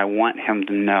him. I said, I want him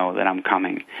to know that I'm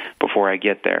coming before I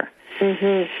get there.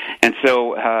 Mm-hmm. And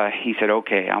so he said,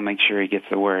 okay, I'll make sure he gets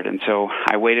the word. And so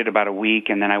I waited about a week,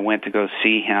 and then I went to go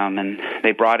see him, and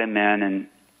they brought him in,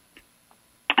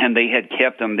 and they had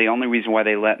kept him. The only reason why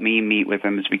they let me meet with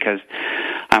him is because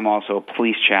I'm also a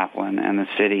police chaplain in the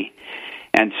city.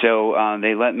 And so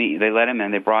they let him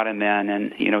in. They brought him in,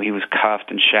 and he was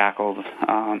cuffed and shackled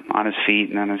on his feet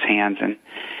and on his hands,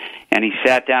 and he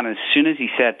sat down. As soon as he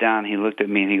sat down, he looked at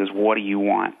me and he goes, "What do you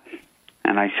want?"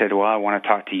 And I said, "Well, I want to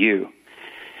talk to you."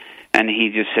 And he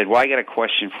just said, "Well, I got a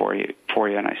question for you."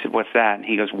 And I said, "What's that?" And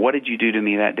he goes, "What did you do to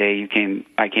me that day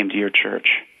I came to your church?"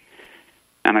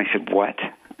 And I said, "What?"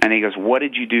 And he goes, "What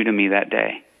did you do to me that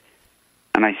day?"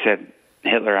 And I said,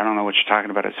 "Hitler, I don't know what you're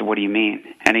talking about." I said, "What do you mean?"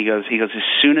 And he goes, as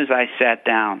soon as I sat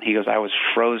down, he goes, I was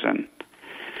frozen.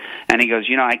 And he goes,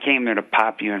 I came there to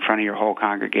pop you in front of your whole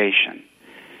congregation.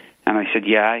 And I said,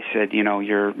 "Yeah." I said,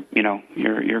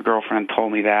 your girlfriend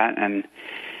told me that. And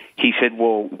he said,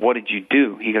 "Well, what did you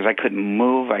do?" He goes, "I couldn't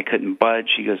move, I couldn't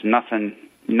budge." He goes, nothing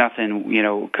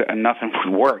would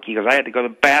work. He goes, "I had to go to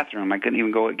the bathroom. I couldn't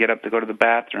even get up to go to the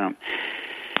bathroom."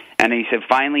 And he said,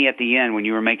 finally, at the end, when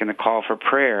you were making the call for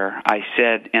prayer, I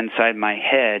said inside my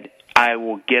head, "I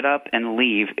will get up and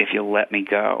leave if you'll let me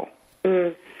go."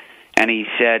 Mm. And he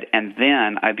said, and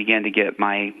then I began to get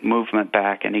my movement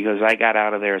back. And he goes, "I got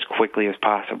out of there as quickly as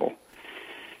possible."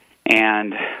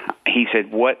 And he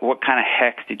said, what kind of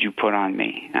hex did you put on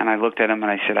me? And I looked at him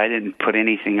and I said, "I didn't put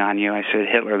anything on you." I said,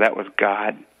 "Hitler, that was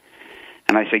God."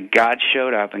 And I said, "God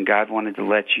showed up, and God wanted to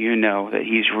let you know that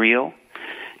he's real,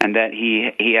 and that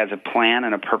he has a plan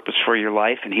and a purpose for your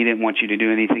life, and he didn't want you to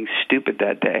do anything stupid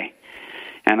that day."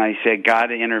 And I said,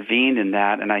 God intervened in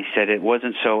that, and I said, it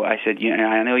wasn't so. I said,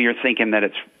 I know you're thinking that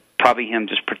it's probably him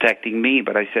just protecting me,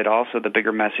 but I said also the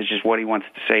bigger message is what he wants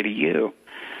to say to you.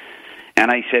 And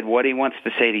I said, what he wants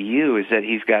to say to you is that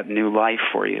he's got new life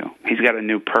for you. He's got a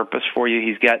new purpose for you.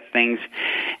 He's got things,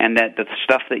 and that the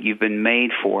stuff that you've been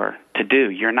made for to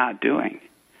do, you're not doing.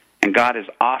 And God is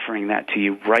offering that to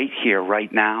you right here,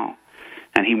 right now.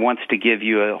 And he wants to give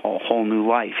you a whole new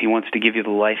life. He wants to give you the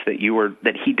life that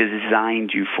he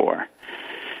designed you for.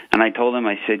 And I told him,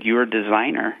 I said, you're a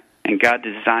designer, and God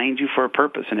designed you for a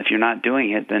purpose. And if you're not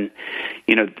doing it, then,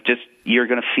 you're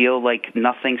going to feel like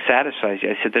nothing satisfies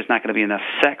you. I said, there's not going to be enough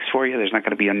sex for you. There's not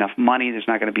going to be enough money. There's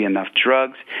not going to be enough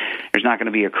drugs. There's not going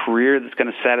to be a career that's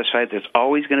going to satisfy. There's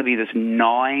always going to be this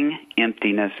gnawing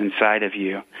emptiness inside of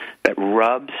you that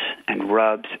rubs,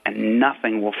 and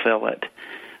nothing will fill it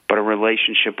but a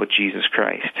relationship with Jesus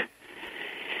Christ.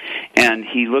 And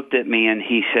he looked at me and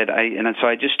he said, so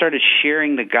I just started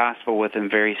sharing the gospel with him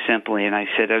very simply. And I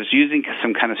said, I was using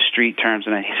some kind of street terms,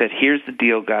 and I said, here's the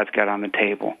deal God's got on the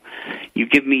table. You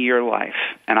give me your life,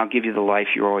 and I'll give you the life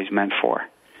you're always meant for.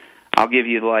 I'll give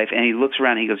you the life. And he looks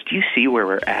around and he goes, do you see where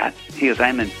we're at? He goes,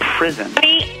 I'm in prison.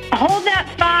 Hold that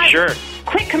thought. Sure.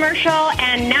 Quick commercial,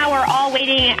 and now we're all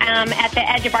waiting at the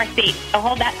edge of our seat. So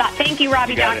hold that thought. Thank you,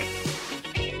 Robbie Doc.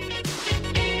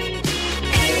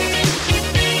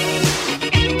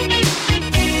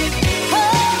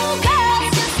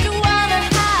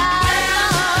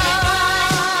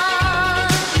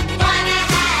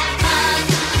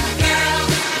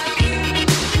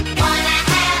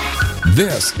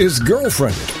 This is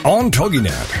Girlfriended on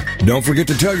TogiNet. Don't forget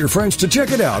to tell your friends to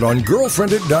check it out on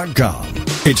girlfriended.com.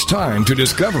 It's time to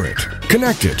discover it,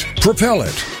 connect it, propel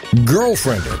it,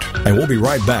 Girlfriended. And we'll be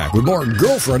right back with more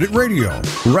Girlfriended Radio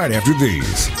right after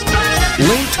these.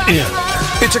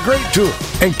 LinkedIn. It's a great tool,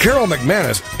 and Carol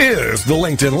McManus is the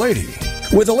LinkedIn lady.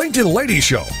 With the LinkedIn Lady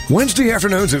Show, Wednesday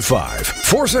afternoons at 5,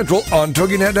 4 Central on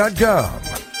TogiNet.com.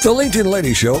 The LinkedIn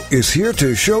Lady Show is here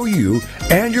to show you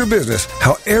and your business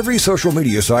how every social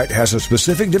media site has a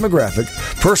specific demographic,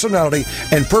 personality,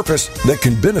 and purpose that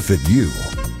can benefit you.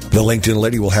 The LinkedIn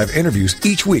Lady will have interviews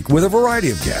each week with a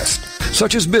variety of guests,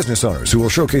 such as business owners who will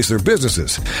showcase their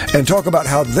businesses and talk about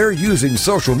how they're using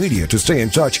social media to stay in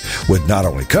touch with not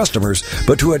only customers,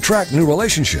 but to attract new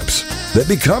relationships that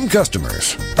become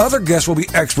customers. Other guests will be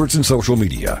experts in social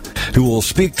media who will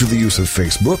speak to the use of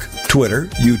Facebook, Twitter,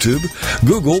 YouTube,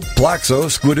 Google, Plaxo,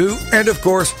 Squidoo, and of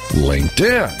course,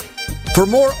 LinkedIn. For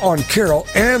more on Carol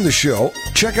and the show,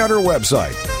 check out her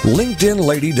website,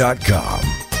 LinkedInLady.com.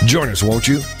 Join us, won't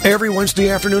you? Every Wednesday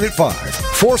afternoon at 5,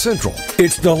 4 Central.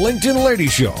 It's the LinkedIn Lady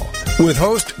Show with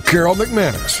host Carol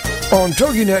McManus on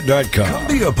TogiNet.com. Come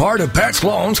be a part of Pat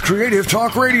Sloan's Creative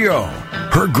Talk Radio.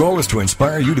 Her goal is to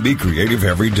inspire you to be creative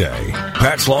every day.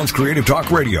 Pat Sloan's Creative Talk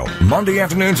Radio, Monday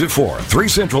afternoons at 4, 3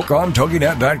 Central on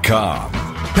TogiNet.com.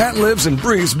 Pat lives and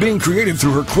breathes being creative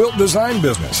through her quilt design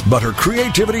business, but her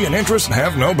creativity and interests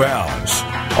have no bounds.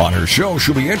 On her show,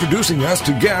 she'll be introducing us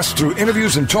to guests through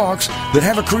interviews and talks that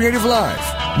have a creative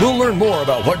life. We'll learn more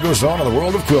about what goes on in the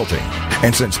world of quilting.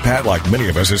 And since Pat, like many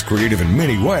of us, is creative in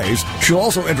many ways, she'll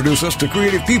also introduce us to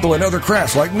creative people in other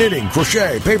crafts like knitting,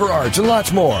 crochet, paper arts, and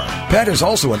lots more. Pat is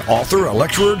also an author, a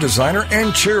lecturer, designer,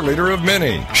 and cheerleader of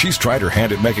many. She's tried her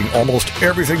hand at making almost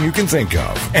everything you can think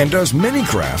of and does many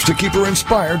crafts to keep her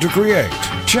inspired to create.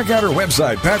 Check out her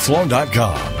website,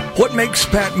 patsloan.com. What makes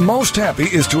Pat most happy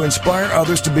is to inspire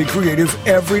others to be creative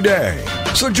every day.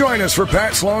 So join us for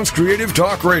Pat Sloan's Creative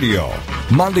Talk Radio,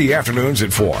 Monday afternoons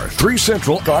at 4, 3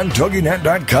 Central on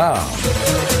TogiNet.com.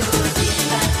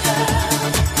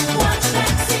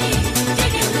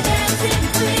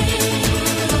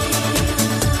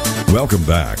 Welcome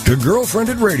back to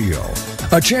Girlfriended Radio,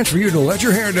 a chance for you to let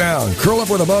your hair down, curl up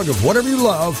with a mug of whatever you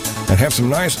love, and have some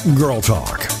nice girl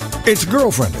talk. It's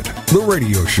Girlfriended, the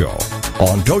radio show,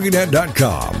 on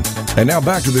TogiNet.com. And now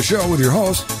back to the show with your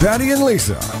hosts, Patty and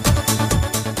Lisa.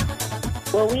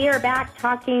 Well, we are back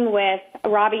talking with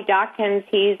Robbie Dawkins.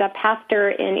 He's a pastor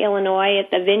in Illinois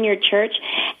at the Vineyard Church.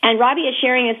 And Robbie is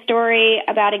sharing a story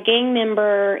about a gang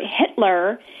member,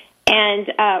 Hitler.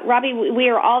 And, Robbie, we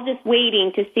are all just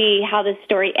waiting to see how this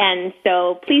story ends.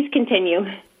 So please continue.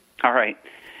 All right.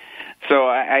 So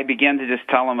I began to just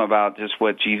tell him about just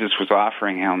what Jesus was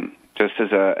offering him, just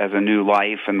as a new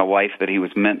life and the life that he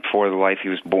was meant for, the life he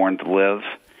was born to live.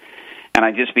 And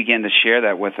I just began to share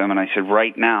that with him, and I said,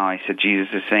 right now, I said, Jesus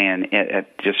is saying,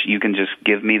 you can just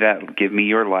give me that, give me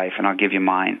your life, and I'll give you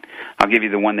mine. I'll give you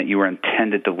the one that you were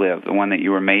intended to live, the one that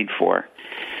you were made for.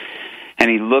 And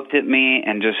he looked at me,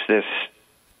 and just this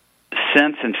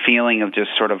sense and feeling of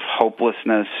just sort of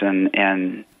hopelessness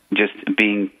and just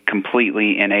being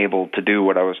completely unable to do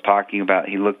what I was talking about.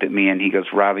 He looked at me, and he goes,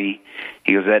 Robbie,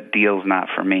 he goes, that deal's not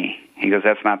for me. He goes,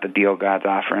 that's not the deal God's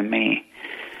offering me.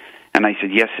 And I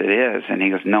said, yes, it is. And he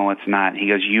goes, no, it's not. He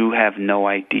goes, you have no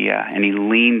idea. And he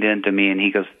leaned into me, and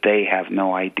he goes, they have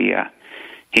no idea.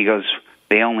 He goes,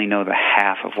 they only know the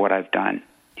half of what I've done.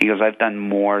 He goes, I've done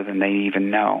more than they even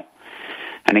know.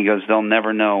 And he goes, they'll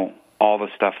never know all the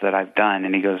stuff that I've done.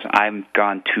 And he goes, I've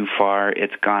gone too far.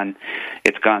 It's gone,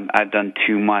 I've done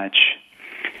too much.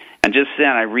 And just then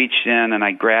I reached in and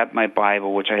I grabbed my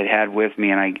Bible, which I had with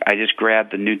me, and I just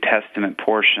grabbed the New Testament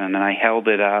portion, and I held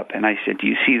it up, and I said, do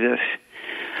you see this?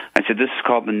 I said, this is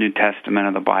called the New Testament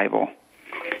of the Bible.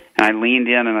 And I leaned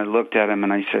in and I looked at him,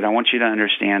 and I said, I want you to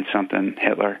understand something,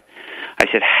 Hitler. I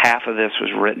said, half of this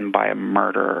was written by a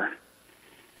murderer.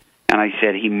 And I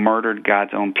said, he murdered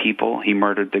God's own people. He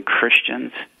murdered the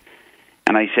Christians.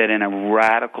 And I said, in a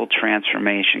radical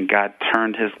transformation, God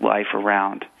turned his life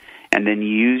around and then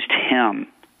used him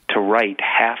to write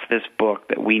half this book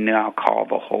that we now call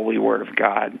the Holy Word of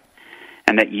God,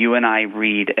 and that you and I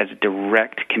read as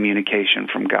direct communication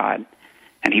from God.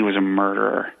 And he was a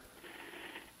murderer.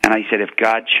 And I said, if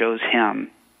God chose him,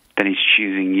 then he's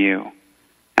choosing you.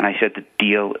 And I said, the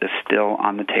deal is still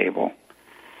on the table.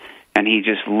 And he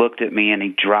just looked at me, and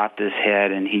he dropped his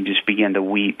head, and he just began to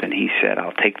weep, and he said,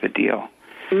 I'll take the deal.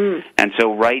 And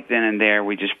so right then and there,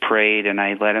 we just prayed, and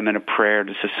I led him in a prayer,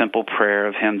 just a simple prayer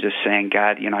of him just saying,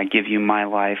 God, I give you my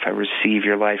life. I receive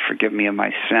your life. Forgive me of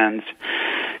my sins.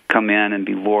 Come in and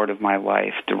be Lord of my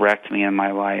life. Direct me in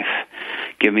my life.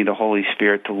 Give me the Holy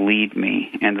Spirit to lead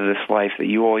me into this life that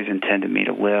you always intended me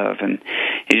to live. And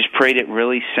he just prayed it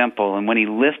really simple. And when he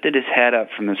lifted his head up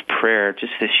from this prayer,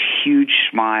 just this huge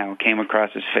smile came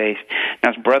across his face.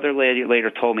 Now, his brother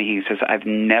later told me, he says, I've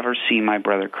never seen my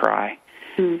brother cry.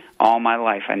 All my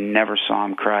life, I never saw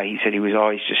him cry. He said he was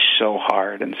always just so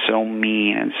hard and so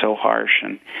mean and so harsh.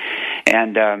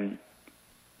 And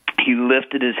he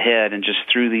lifted his head, and just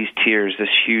through these tears, this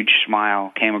huge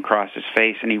smile came across his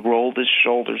face, and he rolled his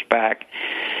shoulders back,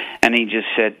 and he just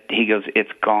said, he goes,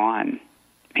 it's gone.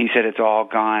 He said, it's all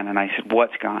gone. And I said,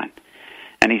 what's gone?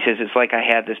 And he says, it's like I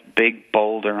had this big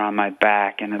boulder on my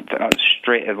back, and it was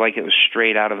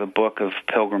straight out of the book of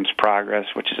Pilgrim's Progress,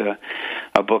 which is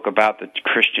a book about the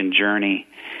Christian journey.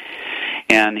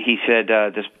 And he said,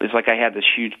 it's like I had this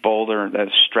huge boulder that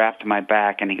was strapped to my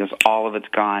back, and he goes, all of it's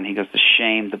gone. He goes, the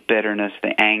shame, the bitterness,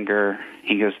 the anger,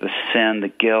 he goes, the sin, the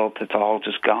guilt, it's all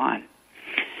just gone.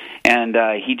 And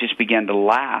he just began to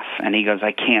laugh, and he goes,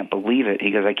 I can't believe it.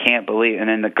 He goes, I can't believe it. And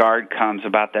then the guard comes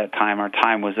about that time. Our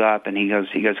time was up, and he goes,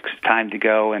 it's time to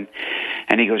go. And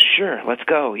he goes, sure, let's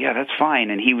go. Yeah, that's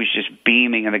fine. And he was just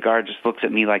beaming, and the guard just looks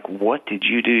at me like, what did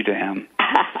you do to him?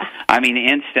 I mean,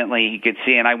 instantly he could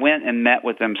see. And I went and met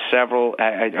with him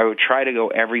I would try to go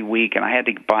every week, and I had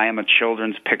to buy him a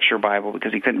children's picture Bible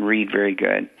because he couldn't read very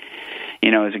good.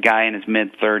 as a guy in his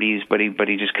mid-30s, but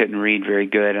he just couldn't read very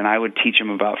good. And I would teach him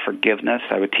about forgiveness.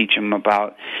 I would teach him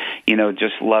about,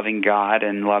 just loving God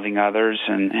and loving others,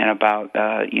 and about,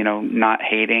 not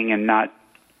hating and not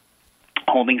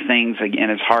holding things in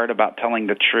his heart, about telling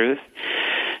the truth.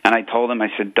 And I told him, I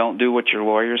said, don't do what your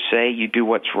lawyers say. You do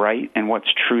what's right and what's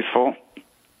truthful.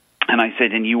 And I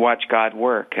said, and you watch God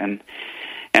work. And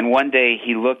one day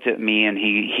he looked at me and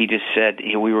he just said,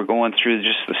 we were going through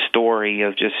just the story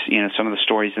of just, some of the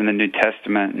stories in the New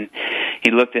Testament. And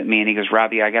he looked at me and he goes,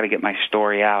 Robbie, I got to get my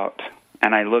story out.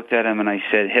 And I looked at him and I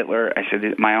said, Hitler, I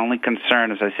said, my only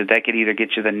concern is, I said, that could either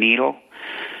get you the needle,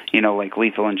 like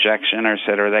lethal injection, or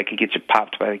that could get you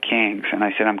popped by the Kings. And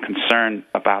I said, I'm concerned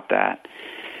about that.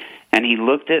 And he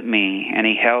looked at me, and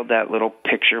he held that little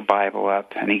picture Bible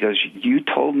up, and he goes, you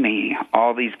told me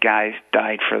all these guys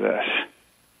died for this.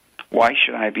 Why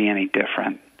should I be any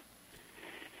different?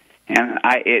 And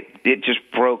it just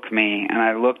broke me, and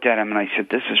I looked at him, and I said,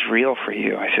 this is real for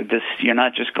you. I said, you're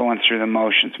not just going through the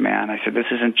motions, man. I said, this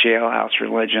isn't jailhouse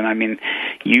religion. I mean,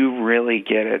 you really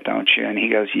get it, don't you? And he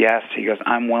goes, yes. He goes,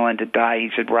 I'm willing to die. He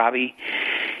said, Robbie,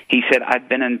 he said, I've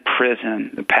been in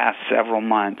prison the past several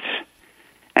months.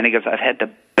 And he goes, I've had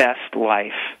the best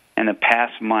life in the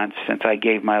past months since I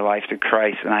gave my life to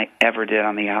Christ than I ever did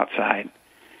on the outside.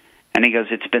 And he goes,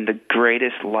 it's been the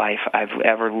greatest life I've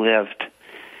ever lived.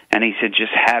 And he said,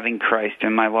 just having Christ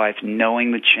in my life,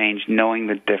 knowing the change, knowing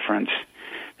the difference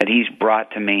that he's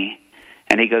brought to me.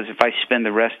 And he goes, if I spend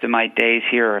the rest of my days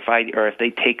here, or if they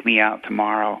take me out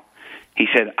tomorrow, he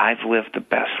said, I've lived the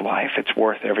best life. It's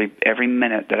worth every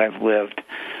minute that I've lived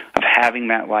of having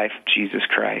that life of Jesus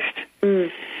Christ. Mm.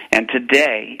 And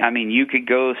today, I mean, you could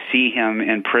go see him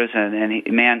in prison,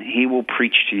 and he will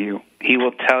preach to you. He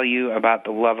will tell you about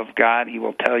the love of God. He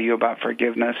will tell you about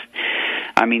forgiveness.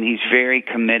 I mean, he's very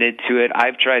committed to it.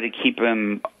 I've tried to keep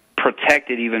him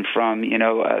protected even from,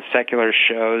 secular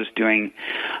shows, doing,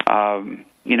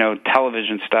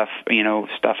 television stuff,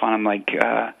 stuff on him like,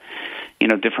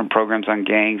 different programs on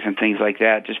gangs and things like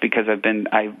that, just because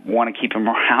I want to keep him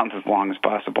around as long as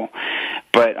possible.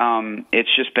 But it's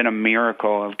just been a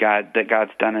miracle of God that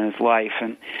God's done in his life.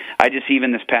 And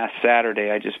even this past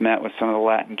Saturday, I just met with some of the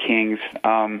Latin Kings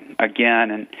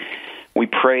again, and we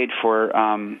prayed for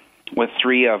with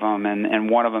three of them, and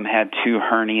one of them had 2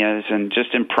 hernias, and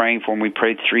just in praying for him, we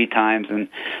prayed 3 times, and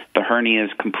the hernias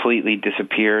completely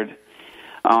disappeared.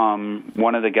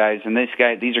 One of the guys, and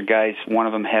these are guys, one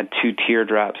of them had 2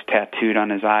 teardrops tattooed on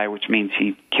his eye, which means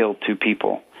he killed 2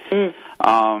 people.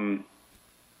 Mm.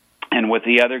 And with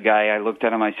the other guy, I looked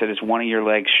at him, I said, is one of your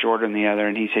legs shorter than the other?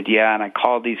 And he said, yeah, and I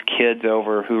called these kids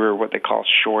over who are what they call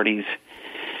shorties.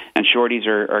 And shorties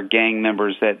are gang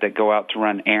members that go out to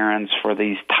run errands for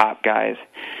these top guys.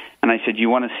 And I said, you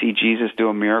want to see Jesus do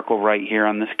a miracle right here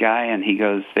on this guy? And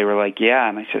they were like, yeah.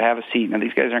 And I said, have a seat. Now,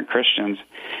 these guys aren't Christians.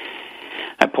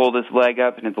 I pulled his leg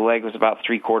up, and the leg was about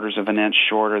 3/4 of an inch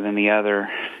shorter than the other.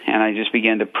 And I just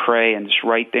began to pray, and just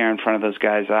right there in front of those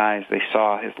guys' eyes, they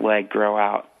saw his leg grow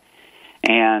out.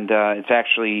 And it's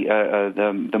actually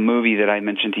the movie that I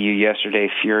mentioned to you yesterday,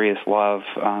 Furious Love,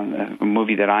 a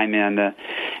movie that I'm in, and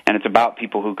it's about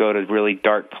people who go to really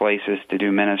dark places to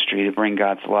do ministry, to bring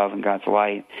God's love and God's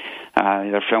light.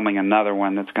 They're filming another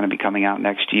one that's going to be coming out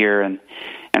next year, and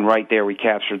right there we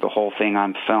captured the whole thing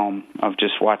on film of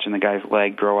just watching the guy's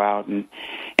leg grow out, and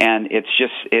it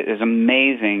is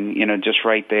amazing, just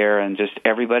right there, and just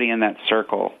everybody in that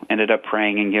circle ended up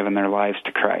praying and giving their lives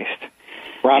to Christ.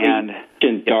 Robbie, you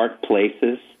mentioned dark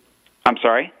places. I'm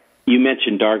sorry? You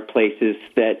mentioned dark places.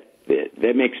 That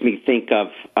makes me think of,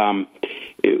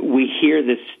 we hear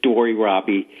this story,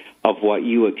 Robbie, of what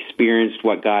you experienced,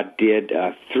 what God did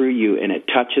through you, and it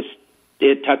touches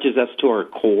us to our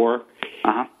core.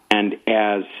 Uh-huh. And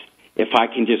if I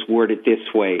can just word it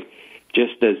this way,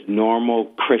 just as normal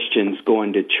Christians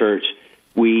going to church,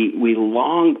 we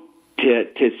long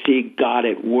to see God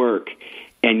at work,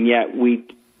 and yet we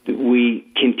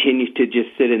continue to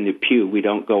just sit in the pew. We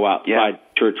don't go outside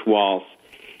church walls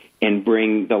and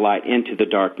bring the light into the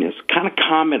darkness. Kind of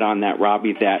comment on that,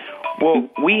 Robbie. Well,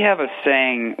 we have a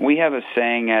saying.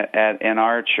 In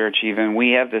our church. Even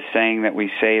we have this saying that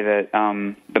we say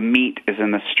that the meat is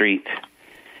in the street,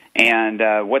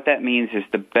 and what that means is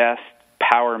the best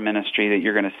power ministry that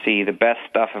you're going to see, the best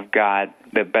stuff of God,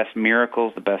 the best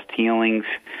miracles, the best healings,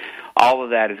 all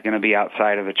of that is going to be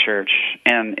outside of the church,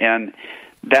 and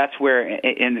that's where,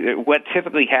 and what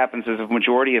typically happens is a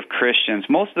majority of Christians,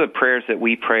 most of the prayers that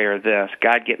we pray are this: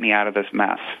 God, get me out of this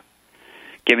mess.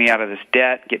 Get me out of this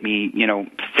debt. Get me,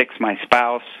 fix my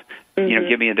spouse. Mm-hmm.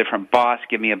 Give me a different boss.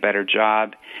 Give me a better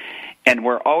job. And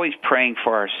we're always praying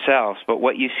for ourselves, but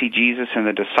what you see Jesus and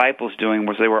the disciples doing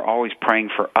was they were always praying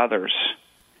for others.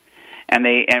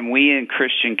 And we in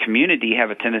Christian community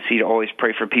have a tendency to always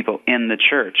pray for people in the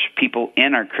church, people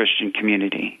in our Christian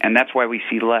community, and that's why we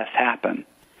see less happen.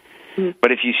 Mm-hmm.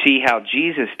 But if you see how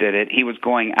Jesus did it, he was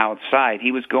going outside.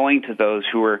 He was going to those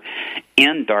who were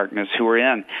in darkness, who were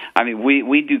in. I mean,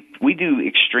 we do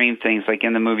extreme things, like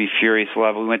in the movie Furious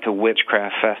Love. We went to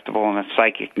Witchcraft Festival and a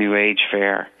Psychic New Age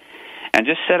fair, and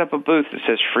just set up a booth that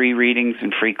says free readings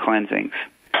and free cleansings,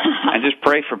 and just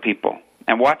pray for people.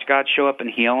 And watch God show up and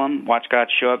heal them. Watch God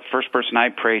show up. First person I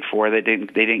prayed for, they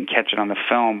didn't catch it on the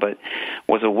film, but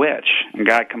was a witch, and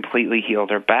God completely healed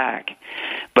her back.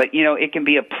 But it can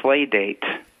be a play date,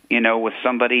 with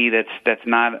somebody that's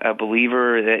not a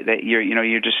believer, that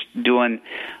you're just doing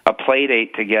a play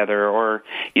date together, or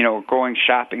going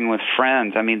shopping with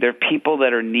friends. I mean, there are people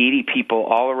that are needy people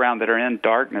all around that are in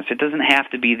darkness. It doesn't have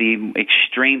to be the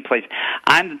extreme place.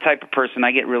 I'm the type of person,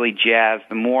 I get really jazzed.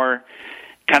 The more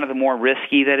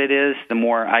risky that it is, the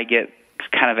more I get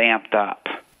kind of amped up.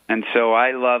 And so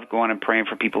I love going and praying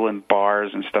for people in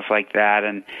bars and stuff like that,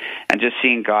 and just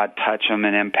seeing God touch them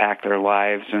and impact their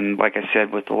lives. And like I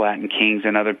said, with the Latin Kings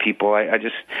and other people,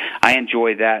 I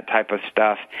enjoy that type of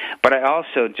stuff. But I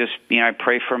also just, I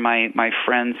pray for my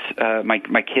friends,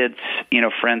 my kids,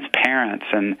 friends' parents,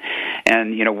 and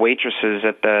waitresses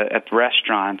at the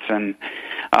restaurants, and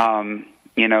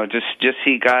just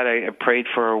see God. I prayed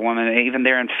for a woman, even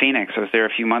there in Phoenix. I was there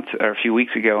a few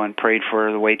weeks ago, and prayed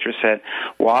for the waitress at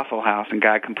Waffle House, and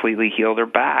God completely healed her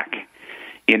back.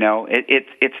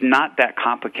 It's not that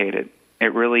complicated.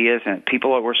 It really isn't.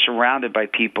 We're surrounded by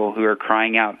people who are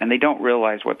crying out, and they don't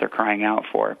realize what they're crying out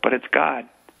for, but it's God.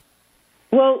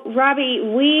 Well, Robbie,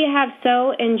 we have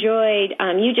so enjoyed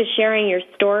you just sharing your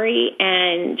story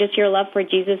and just your love for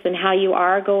Jesus and how you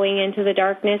are going into the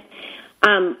darkness.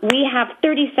 We have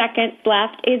 30 seconds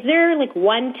left. Is there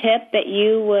one tip that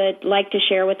you would like to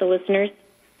share with the listeners?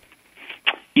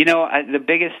 The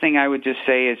biggest thing I would just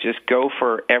say is just go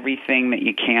for everything that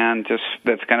you can. Just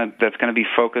that's gonna be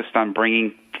focused on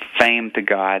bringing fame to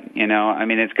God. I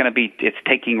mean, it's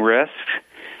taking risks,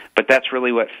 but that's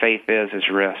really what faith is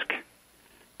risk.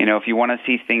 If you want to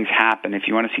see things happen, if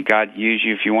you want to see God use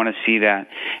you, if you want to see that,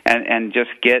 and just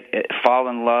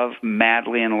fall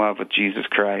madly in love with Jesus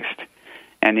Christ.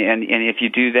 And if you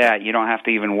do that, you don't have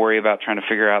to even worry about trying to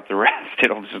figure out the rest.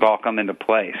 It'll just all come into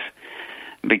place,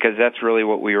 because that's really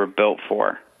what we were built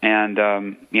for. And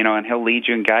and He'll lead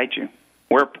you and guide you.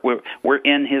 We're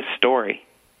in His story,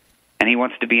 and He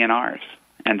wants to be in ours.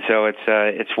 And so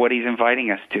it's what He's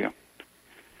inviting us to.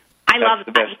 I love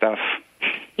the best stuff.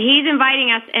 He's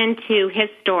inviting us into His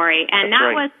story. And That's that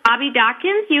right. was Robbie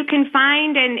Dawkins. You can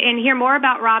find and hear more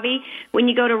about Robbie when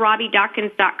you go to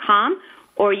RobbieDawkins.com.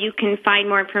 Or you can find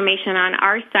more information on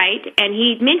our site. And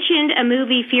he mentioned a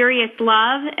movie, Furious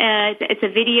Love. It's a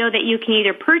video that you can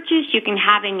either purchase, you can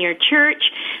have in your church.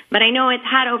 But I know it's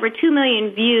had over 2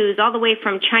 million views all the way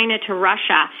from China to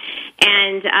Russia.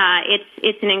 And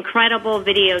it's an incredible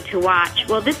video to watch.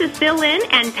 Well, this is Phil Lynn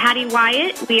and Patty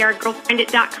Wyatt. We are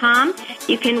girlfriendit.com.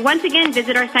 You can once again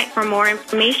visit our site for more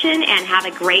information, and have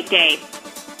a great day.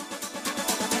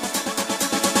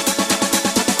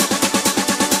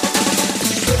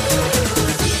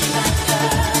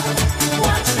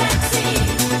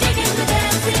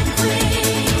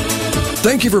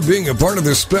 Thank you for being a part of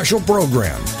this special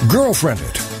program, Girlfriend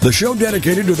It, the show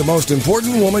dedicated to the most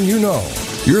important woman you know,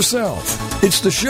 yourself. It's the show